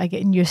wee bit of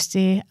getting used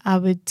to. I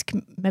would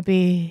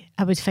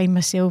find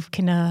myself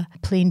kind of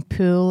playing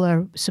pool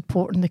or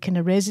supporting the kind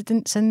of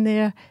residents in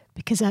there,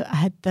 because I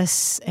had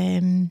this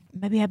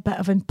maybe a bit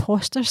of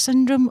imposter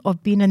syndrome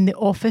of being in the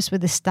office with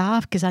the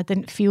staff, because I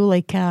didn't feel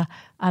like a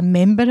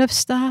member of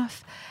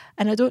staff.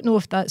 And I don't know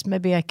if that's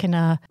maybe a kind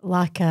of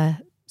lack of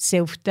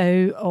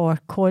self-doubt or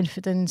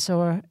confidence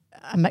or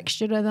a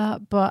mixture of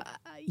that. But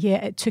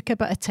yeah, it took a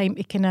bit of time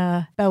to kind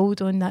of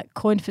build on that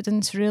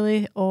confidence,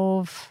 really,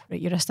 of,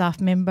 right, you're a staff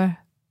member,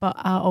 but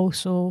I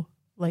also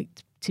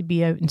liked to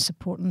be out and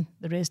supporting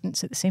the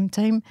residents at the same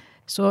time.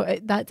 So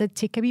that did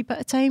take a wee bit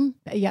of time.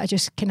 But yeah, I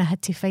just kind of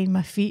had to find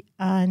my feet,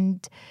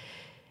 and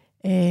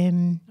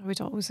I would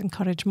always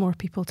encourage more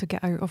people to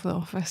get out of the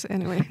office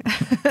anyway.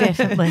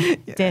 Definitely.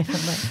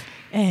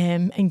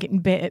 And getting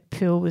better at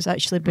pool was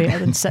actually better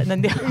than sitting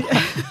in the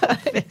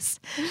office.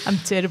 I'm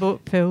terrible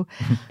at pool.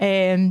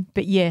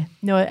 But yeah,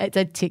 no, it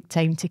did take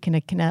time to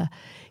kind of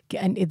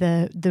get into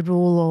the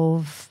role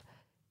of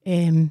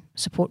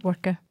support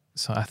worker.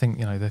 So I think,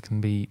 there can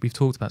be, we've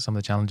talked about some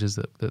of the challenges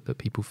that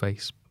people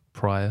face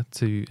prior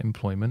to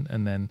employment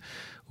and then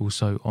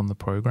also on the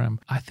programme.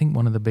 I think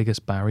one of the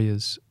biggest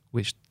barriers,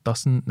 which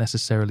doesn't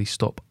necessarily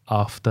stop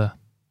after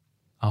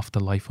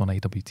life on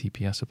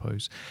AWTP, I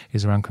suppose,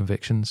 is around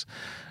convictions.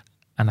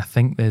 And I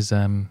think there's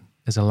a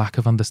lack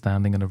of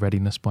understanding and a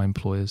readiness by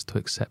employers to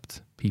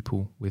accept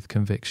people with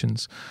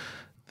convictions.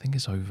 I think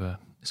it's over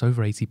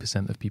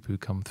 80% of people who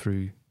come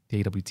through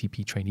the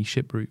AWTP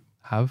traineeship route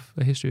have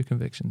a history of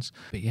convictions.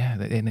 But yeah,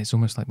 and it's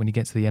almost like when you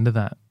get to the end of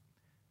that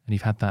and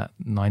you've had that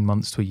 9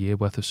 months to a year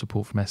worth of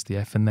support from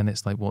SDF, and then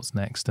it's like, what's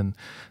next? And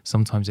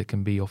sometimes it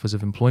can be offers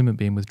of employment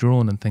being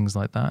withdrawn and things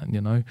like that,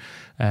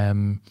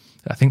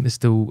 I think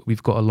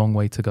we've got a long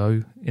way to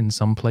go in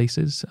some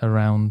places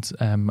around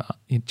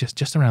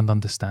just around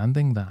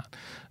understanding that,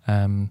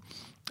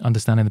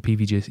 understanding the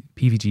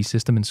PVG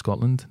system in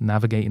Scotland,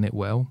 navigating it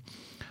well,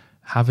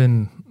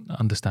 having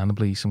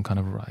understandably some kind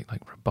of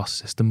like robust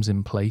systems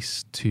in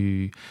place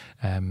to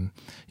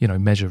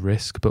measure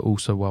risk, but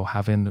also while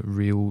having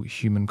real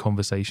human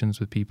conversations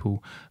with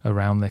people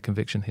around their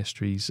conviction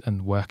histories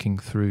and working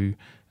through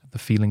the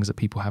feelings that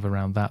people have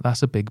around that.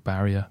 That's a big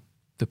barrier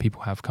that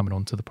people have coming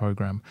onto the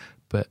program.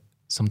 But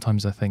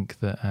sometimes I think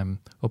that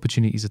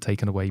opportunities are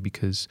taken away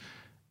because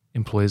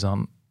employers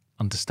aren't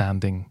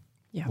understanding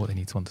what they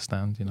need to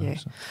understand,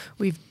 So.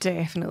 We've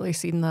definitely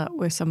seen that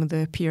with some of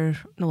the peer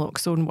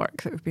naloxone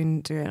work that we've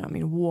been doing. I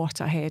mean, what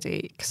a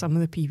headache some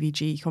of the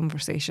PVG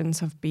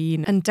conversations have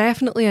been. And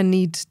definitely a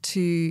need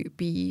to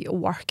be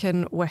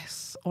working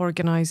with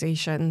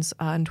organisations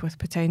and with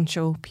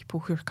potential people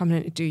who are coming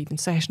in to do even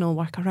sessional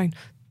work around.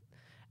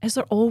 Is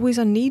there always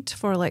a need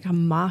for like a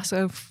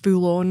massive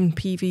full-on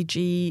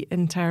PVG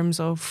in terms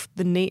of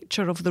the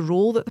nature of the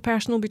role that the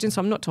person will be doing?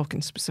 So I'm not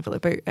talking specifically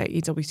about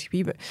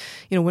AWTP, but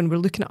when we're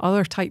looking at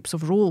other types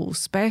of roles,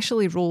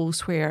 especially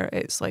roles where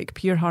it's like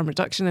peer harm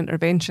reduction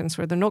interventions,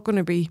 where they're not going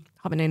to be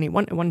having any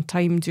one-to-one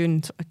time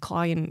doing a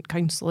client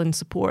counselling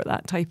support,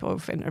 that type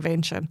of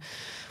intervention.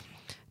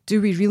 Do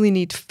we really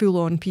need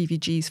full-on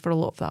PVGs for a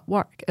lot of that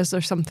work? Is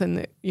there something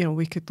that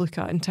we could look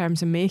at in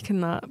terms of making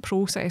that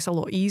process a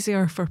lot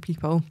easier for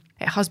people?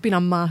 It has been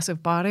a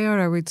massive barrier,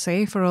 I would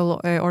say, for a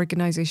lot of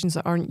organisations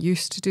that aren't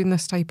used to doing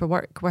this type of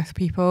work with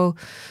people,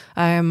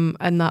 and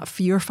that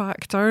fear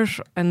factor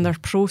and their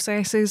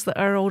processes that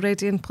are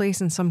already in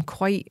place, and some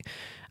quite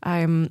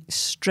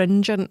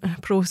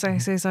stringent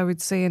processes, I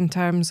would say, in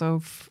terms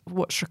of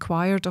what's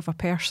required of a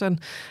person,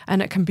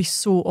 and it can be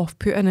so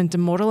off-putting and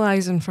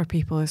demoralising for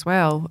people as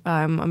well.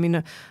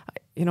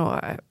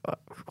 I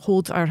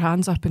hold our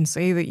hands up and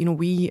say that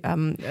we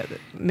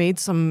made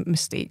some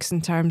mistakes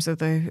in terms of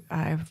the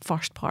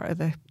first part of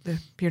the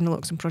peer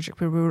naloxone project,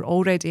 where we were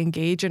already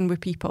engaging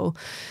with people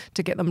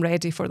to get them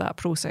ready for that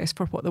process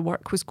for what the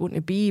work was going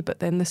to be, but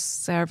then the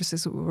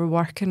services that we were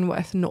working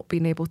with not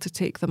being able to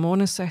take them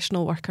on as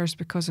sessional workers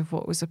because of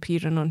what was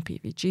appearing on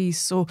PVGs.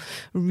 So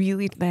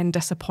really then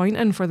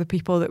disappointing for the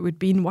people that we'd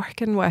been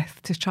working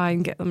with to try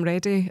and get them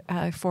ready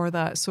for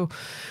that. So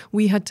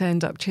we had to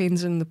end up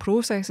changing the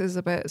processes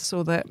a bit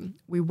so that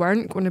we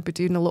weren't going to be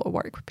doing a lot of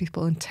work with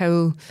people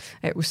until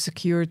it was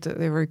secured that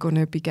they were going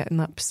to be getting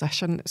that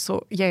position.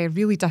 So yeah,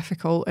 really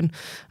difficult. And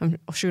I'm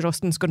sure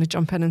Austin's going to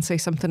jump in and say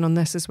something on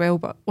this as well.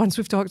 But once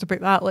we've talked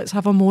about that, let's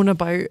have a moan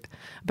about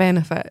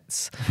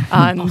benefits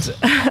and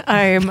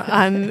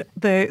and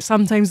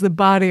sometimes the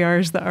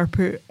barriers that are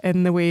put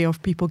in the way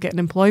of people getting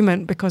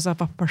employment because of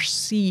a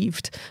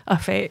perceived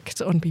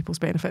effect on people's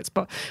benefits.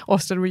 But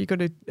Austin, were you going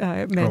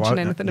to mention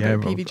anything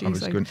about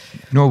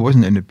PVG? No, I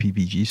wasn't in the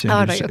PVG side.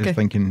 I was okay.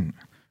 thinking,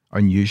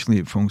 unusually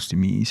it falls to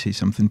me to say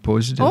something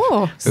positive.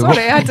 Oh,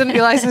 sorry, I didn't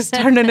realise I was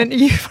turning into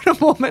you for a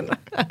moment.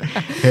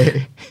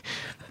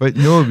 But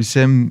no, it was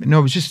I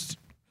was just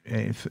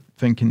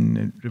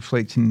thinking,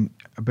 reflecting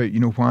about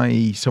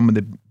why some of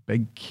the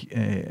big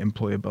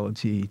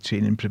employability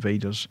training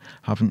providers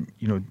haven't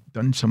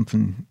done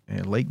something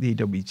like the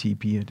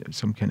AWTP,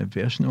 some kind of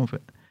version of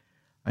it,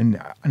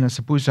 and I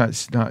suppose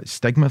that's that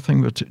stigma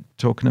thing we're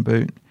talking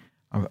about.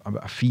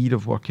 A fear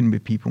of working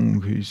with people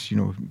whose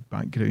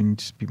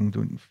backgrounds people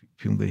don't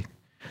feel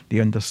they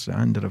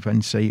understand or have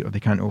insight or they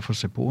can't offer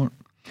support.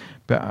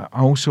 But I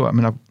also,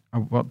 I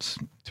worked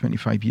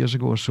 25 years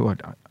ago or so.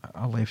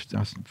 I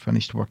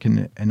finished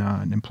working in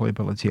an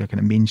employability, a kind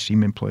of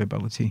mainstream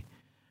employability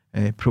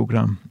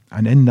program,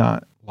 and in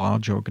that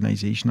large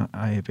organisation,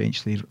 I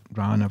eventually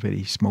ran a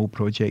very small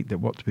project that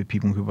worked with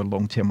people who were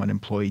long-term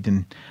unemployed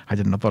and had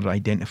another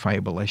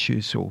identifiable issue.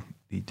 So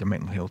they had a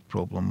mental health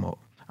problem,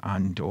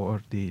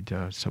 or they'd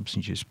a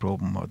substance use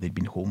problem, or they'd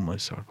been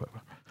homeless or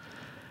whatever.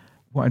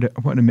 What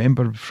I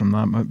remember from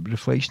that, my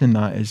reflection in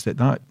that, is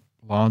that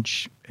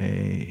large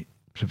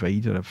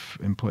provider of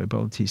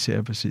employability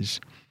services,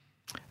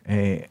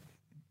 I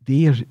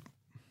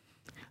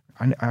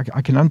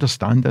can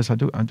understand this. I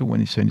don't want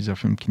to sound as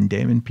if I'm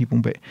condemning people,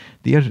 but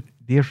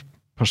their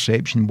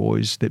perception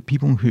was that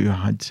people who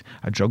had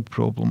a drug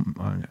problem,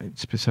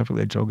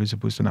 specifically a drug as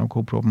opposed to an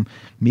alcohol problem,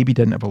 maybe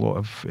didn't have a lot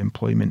of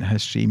employment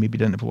history, maybe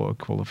didn't have a lot of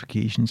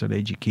qualifications or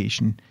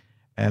education,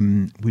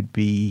 would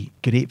be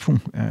grateful,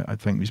 I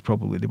think was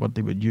probably the word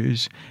they would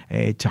use,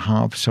 to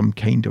have some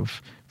kind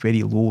of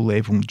very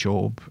low-level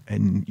job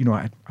in,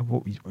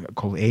 what we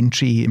call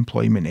entry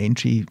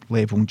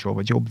level job,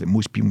 a job that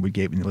most people would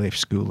get when they left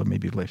school or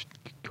maybe left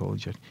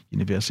college or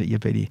university,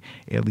 at very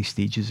early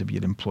stages of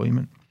your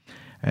employment.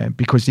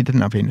 Because they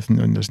didn't have anything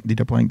on this, they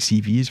had a blank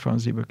CV as far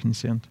as they were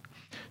concerned.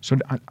 So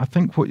I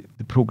think what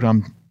the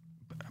programme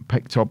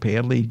picked up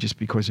early, just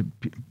because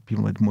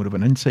people had more of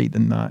an insight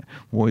than that,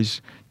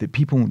 was that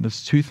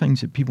there's two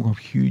things: that people have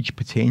huge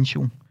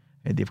potential,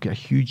 they've got a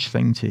huge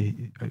thing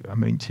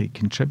amount to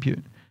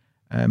contribute,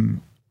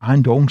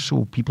 and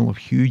also people have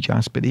huge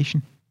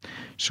aspiration.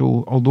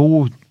 So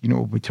although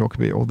we talk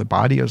about all the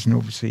barriers, and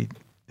obviously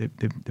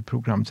the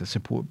program's a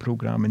support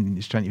program and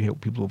it's trying to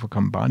help people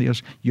overcome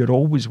barriers, you're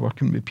always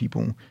working with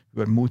people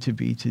who are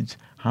motivated,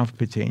 have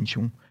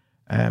potential,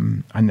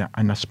 and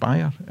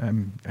aspire.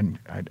 And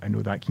I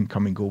know that can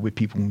come and go with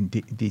people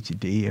day to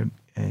day.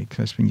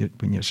 Chris, when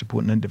you're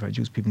supporting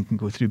individuals, people can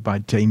go through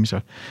bad times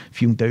or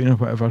feel down or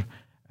whatever.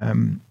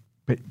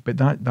 But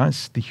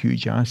that's the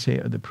huge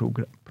asset of the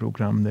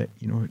program, that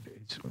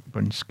it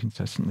runs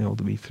consistently all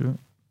the way through it.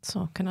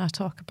 So can I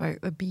talk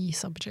about the B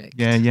subject?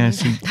 Yeah.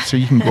 So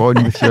you can go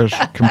on with your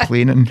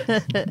complaining.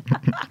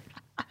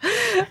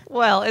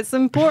 Well, it's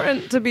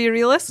important to be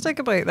realistic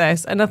about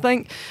this, and I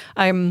think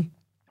and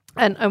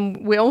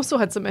we also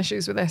had some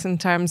issues with this in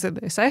terms of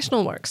the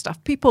sessional work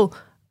stuff. People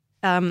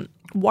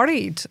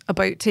worried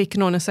about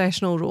taking on a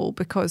sessional role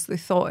because they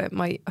thought it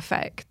might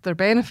affect their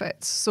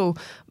benefits. So.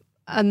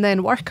 And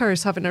then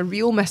workers having a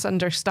real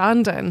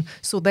misunderstanding,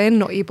 so then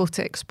not able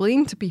to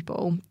explain to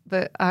people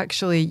that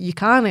actually you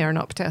can earn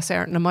up to a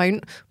certain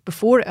amount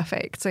before it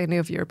affects any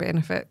of your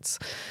benefits.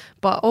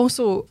 But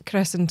also,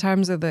 Chris, in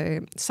terms of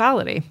the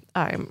salary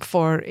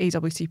for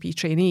AWTP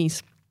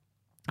trainees,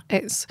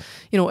 it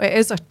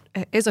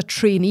is a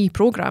trainee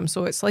program,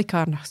 so it's like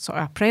a sort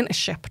of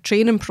apprenticeship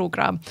training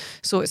program.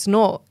 So it's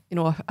not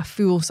a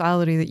full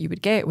salary that you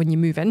would get when you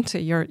move into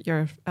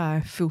your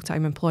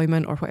full-time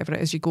employment or whatever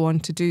it is you go on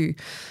to do.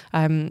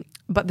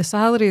 But the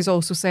salary is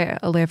also set at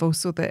a level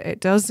so that it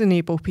does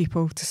enable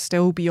people to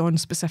still be on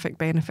specific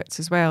benefits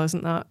as well.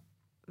 Isn't that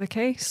the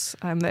case?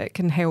 That it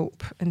can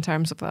help in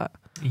terms of that.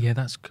 Yeah,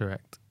 that's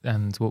correct.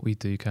 And what we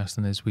do,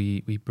 Kirsten, is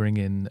we bring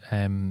in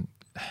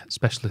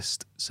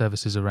specialist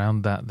services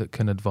around that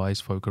can advise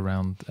folk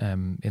around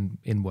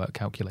in work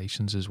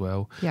calculations as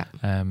well. Yeah.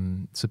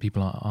 So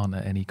people aren't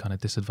at any kind of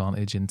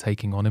disadvantage in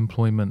taking on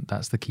employment.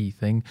 That's the key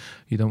thing.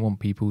 You don't want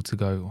people to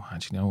go,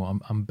 actually,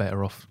 I'm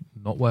better off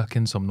not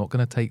working, so I'm not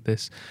going to take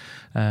this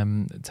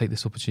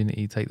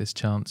opportunity, take this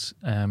chance.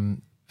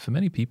 For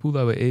many people,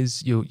 though, it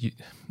is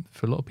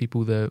for a lot of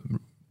people, they're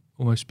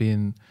almost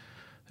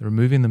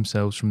removing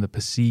themselves from the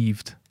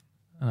perceived.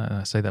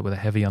 I say that with a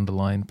heavy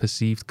underline,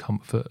 perceived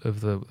comfort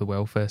of the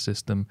welfare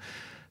system,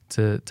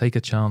 to take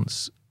a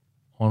chance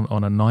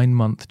on a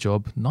 9-month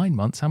job. 9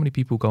 months? How many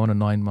people go on a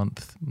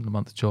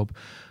 9-month job?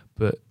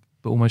 But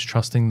almost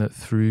trusting that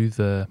through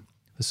the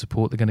the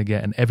support they're going to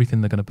get, and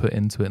everything they're going to put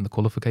into it, and the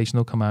qualification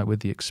they'll come out with,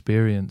 the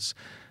experience,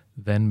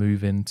 then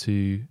move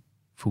into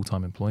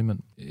full-time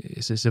employment.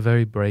 It's a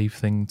very brave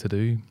thing to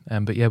do.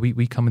 But yeah,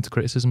 we come into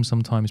criticism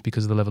sometimes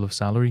because of the level of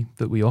salary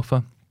that we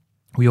offer.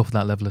 We offer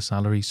that level of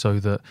salary so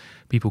that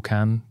people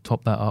can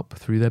top that up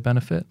through their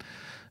benefit,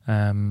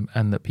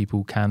 and that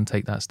people can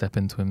take that step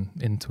into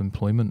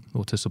employment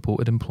or to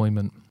supported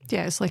employment.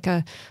 Yeah, it's like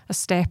a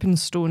stepping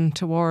stone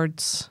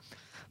towards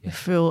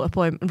full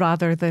employment,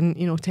 rather than,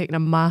 you know, taking a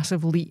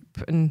massive leap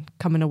and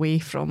coming away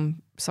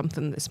from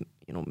something that's,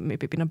 you know,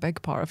 maybe been a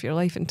big part of your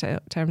life in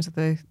terms of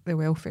the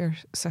welfare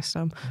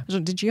system. So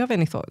did you have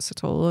any thoughts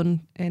at all on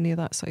any of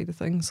that side of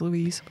things,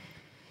 Louise?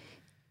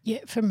 Yeah,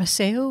 for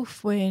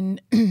myself, when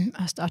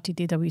I started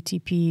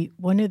AWTP,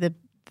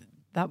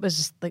 that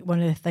was like one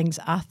of the things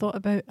I thought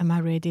about. Am I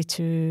ready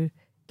to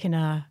kind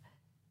of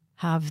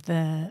have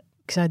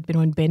because I'd been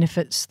on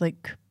benefits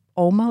like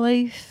all my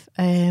life.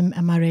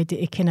 Am I ready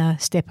to kind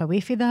of step away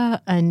from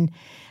that and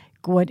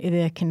go into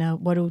the kind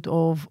of world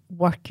of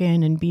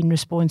working and being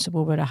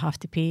responsible where I have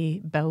to pay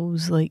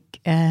bills? But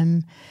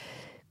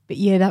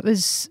yeah, that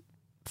was,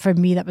 for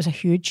me, that was a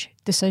huge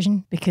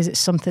decision because it's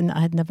something that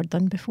I had never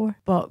done before.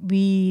 But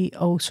we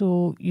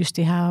also used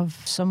to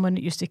have someone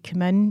that used to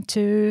come in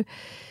to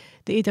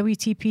the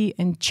AWTP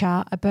and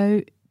chat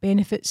about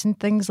benefits and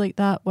things like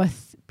that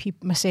with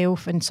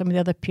myself and some of the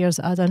other peers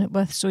that I'd done it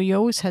with. So you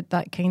always had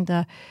that kind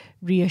of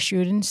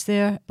reassurance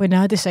there. When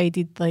I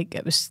decided, like,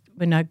 it was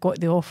when I got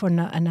the offer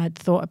and I'd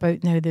thought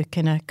about now the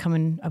kind of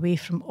coming away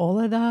from all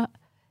of that,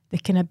 the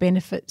kind of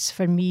benefits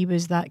for me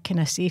was that kind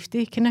of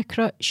safety kind of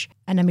crutch.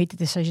 And I made the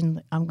decision,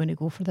 like, I'm going to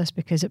go for this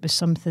because it was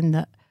something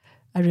that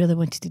I really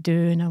wanted to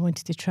do, and I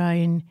wanted to try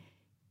and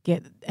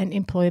get into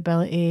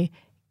employability,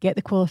 get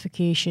the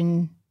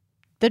qualification.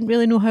 Didn't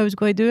really know how I was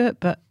going to do it,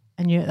 but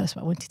I knew that's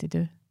what I wanted to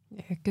do.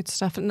 Yeah, good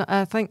stuff. And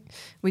I think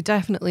we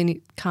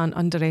definitely can't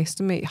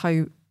underestimate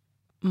how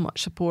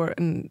much support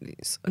and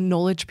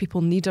knowledge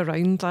people need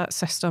around that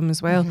system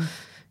as well,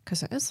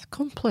 because it is a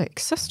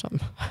complex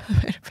system,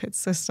 benefit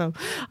system.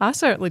 I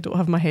certainly don't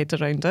have my head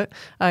around it,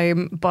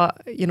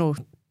 but you know,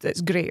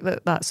 it's great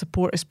that that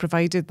support is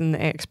provided and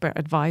the expert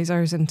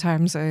advisors in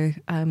terms of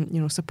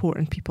you know,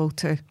 supporting people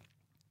to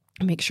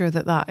make sure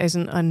that that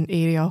isn't an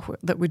area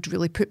that would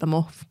really put them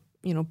off,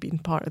 you know, being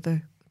part of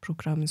the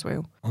programme as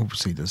well.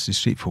 Obviously there's the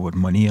straightforward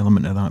money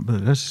element of that,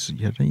 but there's,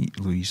 you're right,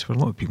 Louise, for a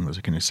lot of people there's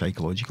a kind of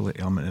psychological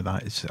element of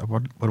that. It's a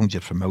world you're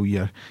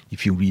familiar, you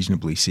feel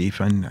reasonably safe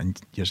in, and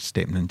you're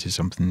stepping into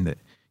something that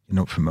you're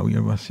not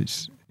familiar with.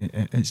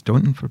 It's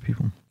daunting for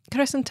people.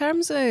 Chris, in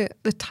terms of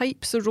the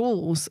types of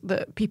roles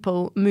that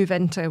people move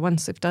into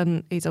once they've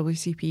done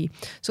AWCP,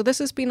 so this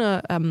has been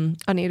an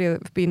area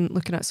that we've been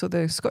looking at. So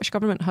the Scottish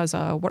Government has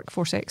a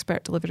workforce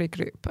expert delivery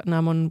group, and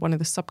I'm on one of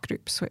the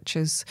subgroups, which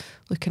is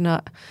looking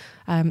at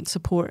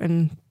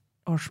supporting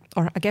or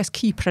I guess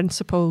key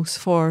principles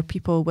for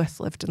people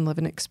with lived and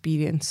living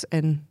experience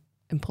in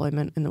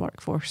employment in the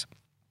workforce.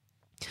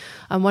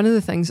 And one of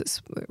the things that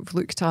we've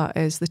looked at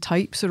is the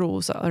types of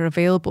roles that are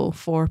available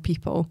for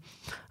people.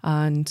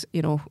 And,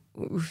 you know,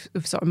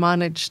 we've sort of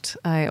managed,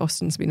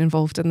 Austin's been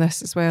involved in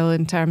this as well,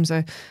 in terms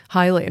of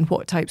highlighting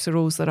what types of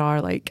roles there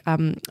are, like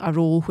a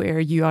role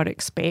where you are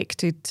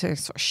expected to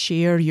sort of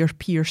share your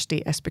peer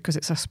status because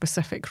it's a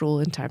specific role,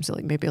 in terms of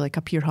like maybe like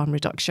a peer harm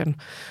reduction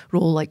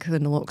role, like the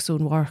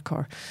naloxone work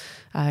or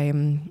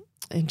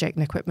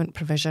injecting equipment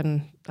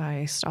provision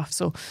stuff.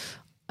 So,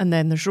 and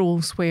then there's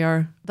roles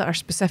that are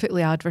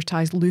specifically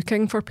advertised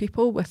looking for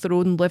people with their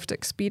own lived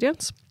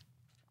experience.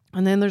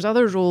 And then there's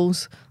other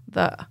roles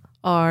that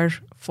are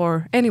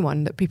for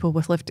anyone that people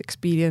with lived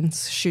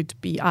experience should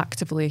be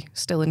actively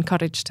still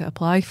encouraged to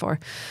apply for.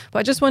 But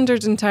I just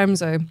wondered, in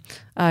terms of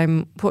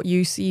what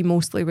you see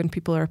mostly when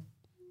people are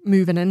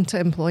moving into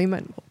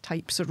employment, what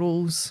types of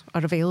roles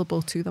are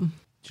available to them?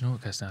 Do you know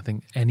what, Kirsten? I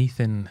think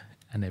anything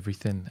and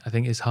everything. I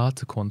think it's hard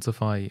to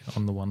quantify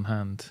on the one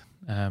hand.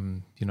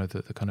 You know,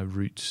 the kind of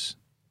routes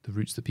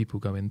that people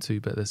go into,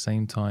 but at the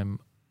same time,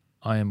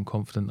 I am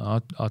confident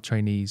our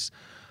trainees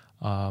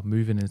are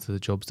moving into the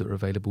jobs that are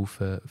available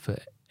for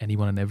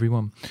anyone and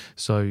everyone.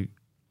 So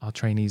our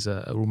trainees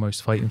are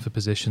almost fighting for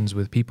positions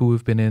with people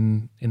who've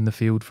been in the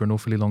field for an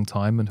awfully long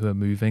time and who are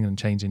moving and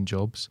changing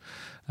jobs.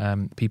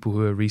 People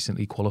who are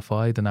recently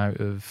qualified and out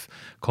of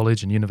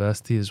college and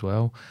university as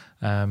well.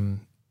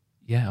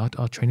 Yeah,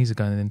 our trainees are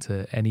going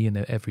into any and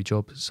every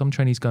job. Some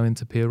trainees go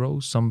into peer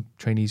roles, some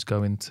trainees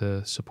go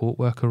into support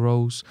worker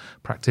roles,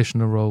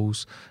 practitioner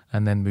roles,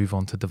 and then move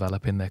on to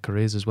developing their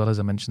careers as well, as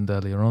I mentioned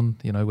earlier on,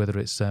 you know, whether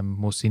it's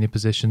more senior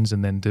positions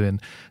and then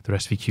doing their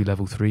SVQ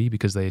level 3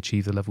 because they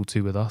achieve the level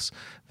 2 with us,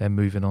 then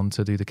moving on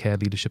to do the Care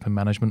Leadership and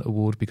Management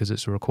Award because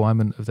it's a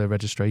requirement of their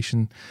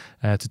registration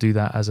to do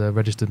that as a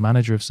registered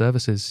manager of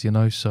services, you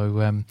know.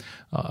 So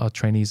our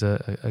trainees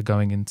are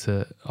going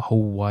into a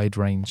whole wide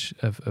range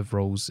of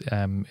roles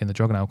in the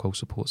drug and alcohol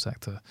support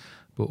sector,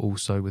 but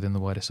also within the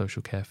wider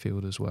social care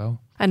field as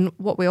well. And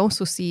what we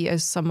also see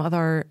is some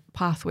other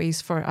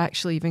pathways for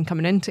actually even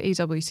coming into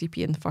AWTP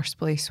in the first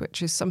place,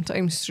 which is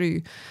sometimes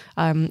through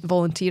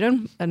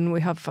volunteering. And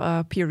we have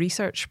a peer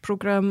research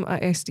programme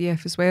at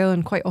SDF as well.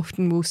 And quite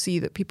often we'll see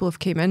that people have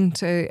came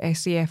into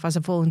SDF as a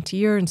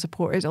volunteer and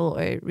supported a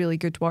lot of really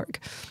good work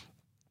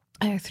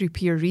through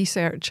peer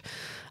research.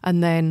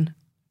 And then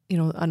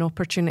an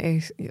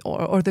opportunity,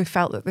 or they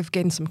felt that they've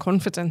gained some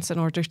confidence in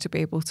order to be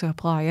able to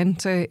apply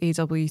into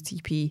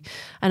AWTP.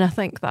 And I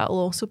think that'll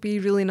also be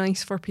really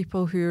nice for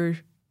people who are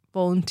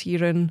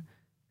volunteering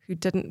who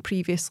didn't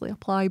previously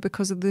apply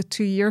because of the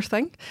 2-year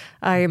thing,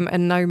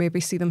 and now maybe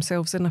see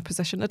themselves in a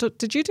position.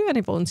 Did you do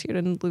any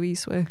volunteering,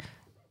 Louise?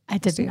 I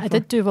didn't. I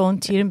did do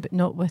volunteering, but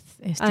not with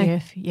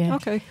SDF. Yeah.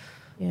 Okay.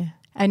 Yeah.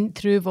 And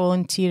through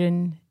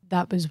volunteering,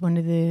 that was one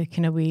of the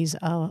kind of ways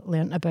I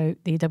learnt about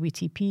the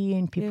AWTP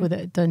and people that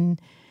had done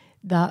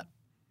that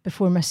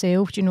before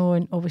myself,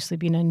 and obviously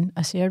been in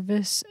a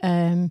service.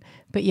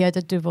 But yeah, I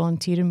did do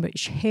volunteering,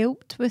 which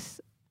helped with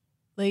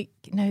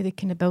now they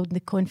kind of building the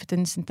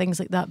confidence and things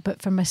like that.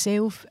 But for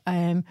myself,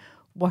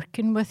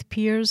 working with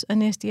peers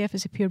in SDF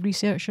as a peer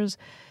researchers,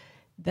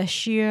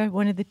 this year,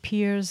 one of the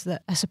peers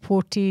that I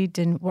supported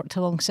and worked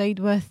alongside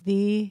with,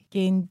 they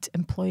gained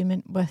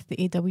employment with the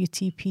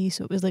AWTP.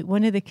 So it was like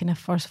one of the kind of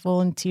first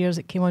volunteers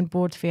that came on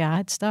board for I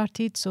had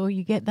started. So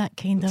you get that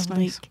kind of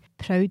nice.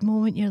 Proud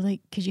moment. You're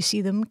like, because you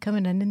see them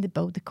coming in and they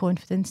build the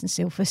confidence and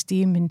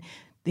self-esteem, and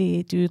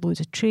they do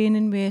loads of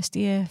training with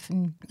SDF,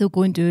 and they'll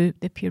go and do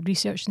the peer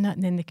research and that,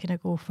 and then they kind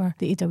of go for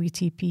the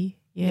AWTP.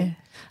 Yeah.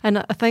 And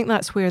I think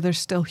that's where there's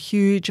still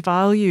huge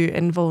value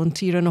in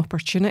volunteering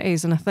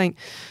opportunities. And I think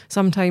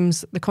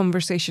sometimes the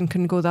conversation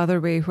can go the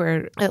other way,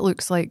 where it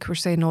looks like we're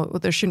saying, oh,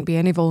 well, there shouldn't be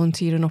any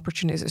volunteering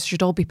opportunities. It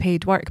should all be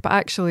paid work. But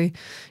actually,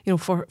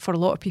 for a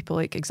lot of people,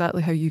 like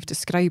exactly how you've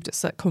described,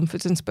 it's that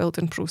confidence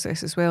building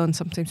process as well. And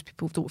sometimes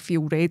people don't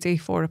feel ready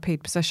for a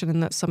paid position.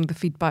 And that's some of the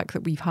feedback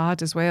that we've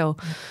had as well.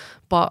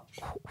 But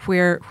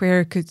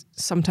where could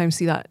sometimes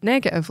see that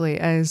negatively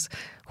is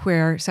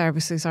where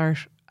services are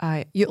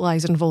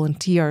utilising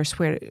volunteers,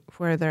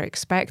 where they're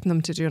expecting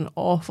them to do an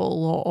awful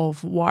lot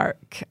of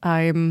work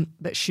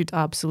that should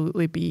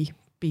absolutely be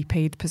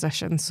paid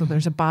positions. So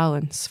there's a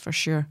balance for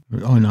sure.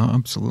 Oh no,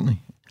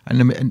 absolutely.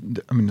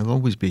 And I mean, there'll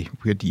always be,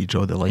 where do you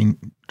draw the line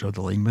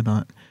with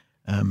that?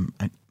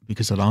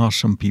 Because there are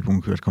some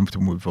people who are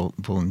comfortable with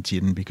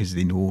volunteering because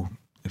they know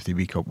if they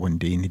wake up one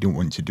day and they don't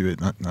want to do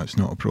it, that's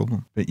not a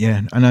problem. But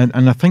yeah,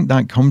 and I think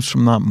that comes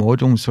from that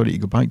model. I'm sorry to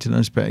go back to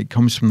this, but it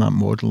comes from that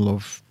model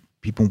of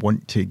people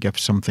want to give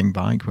something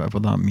back, whatever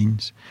that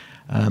means.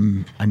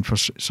 And for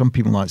some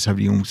people, that's a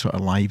real sort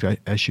of live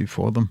issue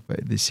for them.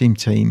 But at the same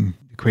time,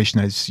 the question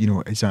is,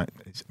 is that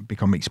it's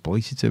become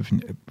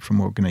exploitative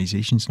from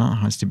organisations? That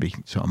has to be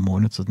sort of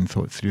monitored and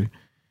thought through.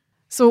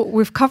 So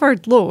we've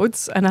covered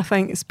loads, and I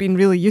think it's been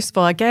really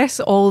useful. I guess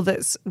all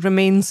that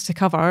remains to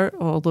cover,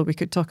 although we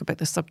could talk about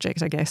the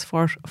subject, I guess,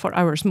 for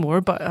hours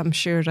more, but I'm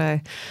sure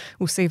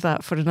we'll save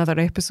that for another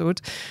episode,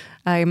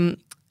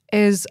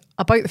 is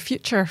about the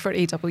future for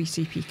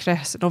AWTP,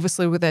 Chris. And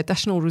obviously with the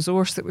additional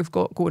resource that we've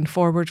got going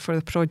forward for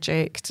the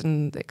project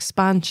and the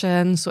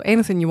expansion, so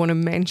anything you want to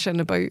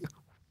mention about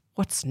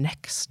what's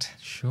next?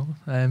 Sure.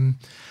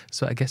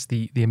 So I guess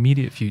the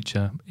immediate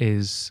future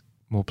is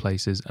more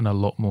places, and a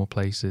lot more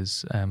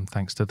places,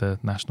 thanks to the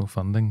national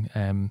funding.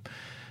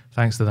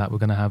 Thanks to that, we're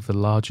going to have the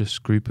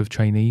largest group of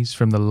trainees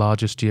from the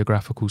largest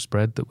geographical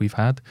spread that we've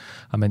had.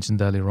 I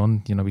mentioned earlier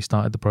on, we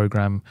started the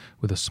programme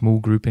with a small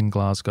group in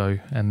Glasgow,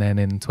 and then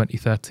in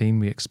 2013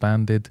 we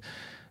expanded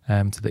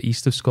to the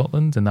east of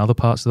Scotland and other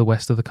parts of the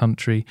west of the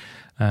country,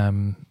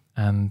 and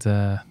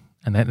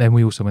then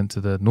we also went to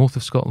the north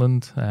of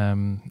Scotland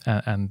and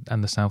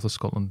the south of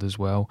Scotland as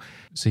well.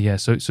 So yeah,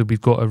 so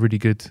we've got a really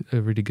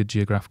good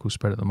geographical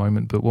spread at the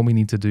moment. But what we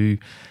need to do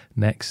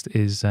next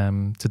is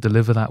to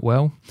deliver that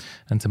well,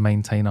 and to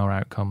maintain our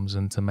outcomes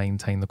and to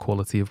maintain the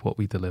quality of what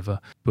we deliver.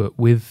 But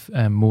with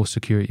more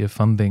security of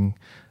funding,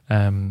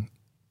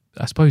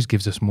 I suppose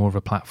gives us more of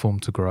a platform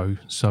to grow.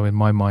 So in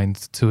my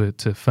mind, to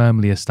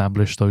firmly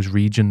establish those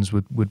regions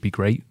would be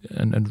great,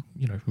 and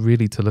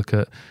really to look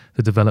at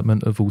the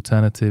development of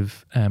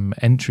alternative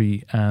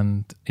entry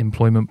and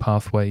employment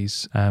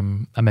pathways.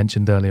 I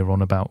mentioned earlier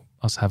on about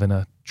us having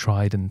a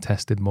tried and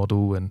tested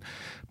model, and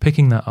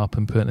picking that up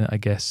and putting it, I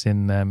guess,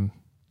 in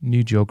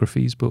new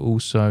geographies, but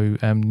also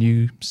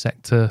new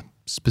sector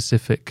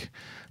specific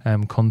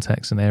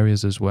contexts and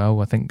areas as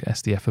well. I think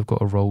SDF have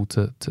got a role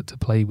to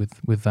play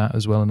with that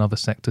as well, and other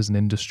sectors and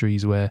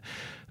industries where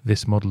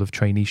this model of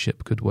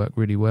traineeship could work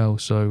really well.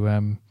 So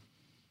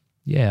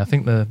I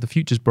think the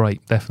future's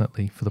bright,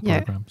 definitely, for the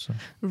programme. So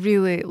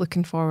really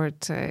looking forward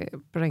to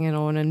bringing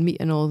on and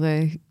meeting all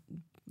the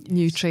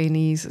new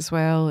trainees as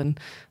well, and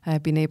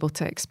being able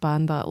to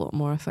expand that a lot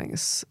more. I think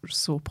is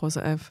so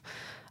positive.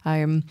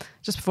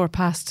 Just before I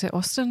pass to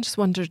Austin, just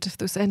wondered if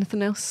there was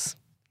anything else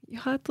you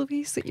had,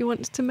 Louise, that you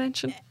wanted to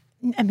mention?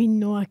 I mean,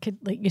 no, I could,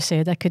 like you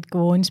said, I could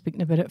go on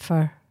speaking about it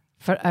for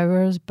for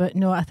hours. But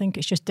no, I think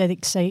it's just dead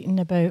exciting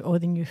about all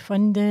the new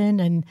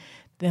funding and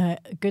the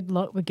good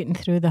luck with getting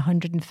through the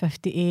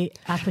 158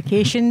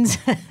 applications.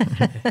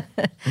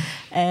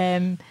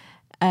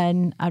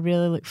 And I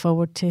really look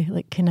forward to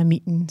like kind of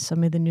meeting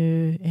some of the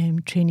new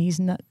trainees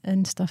and that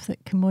and stuff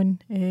that come on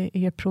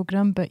your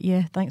programme. But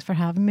yeah, thanks for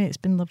having me. It's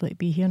been lovely to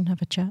be here and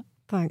have a chat.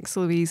 Thanks,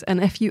 Louise.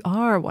 And if you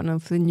are one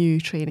of the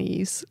new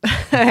trainees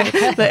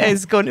that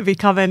is going to be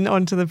coming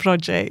onto the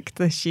project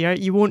this year,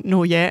 you won't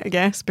know yet, I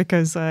guess,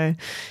 because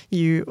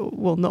you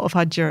will not have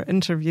had your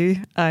interview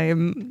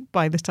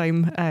by the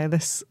time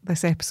this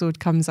episode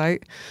comes out.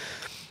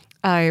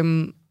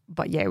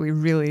 But yeah, we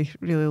really,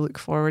 really look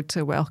forward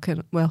to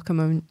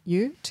welcoming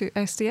you to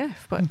SDF.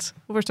 But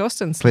over to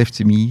Austin. It's left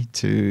to me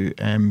to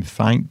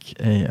thank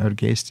our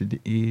guests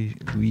today,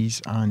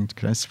 Louise and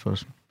Chris, for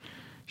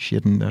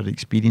sharing their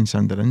experience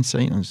and their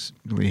insight. It was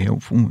really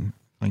helpful.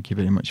 Thank you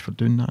very much for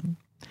doing that.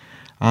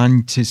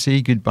 And to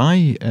say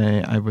goodbye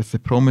with the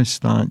promise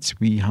that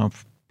we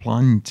have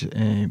planned,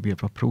 we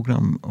have a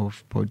programme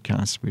of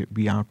podcasts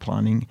we are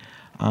planning,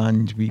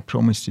 and we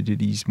promise to do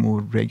these more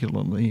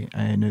regularly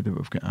now that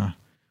we've got a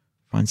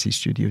fancy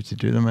studio to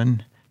do them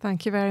in.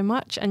 Thank you very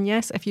much. And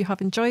yes, if you have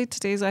enjoyed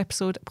today's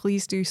episode,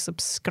 please do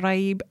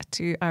subscribe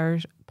to our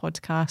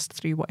podcast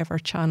through whatever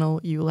channel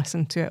you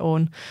listen to it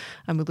on.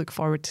 And we look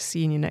forward to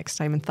seeing you next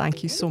time. And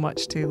thank you so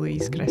much to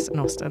Louise, Chris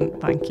and Austin.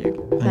 Thank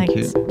you. Thank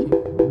Thanks.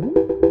 you.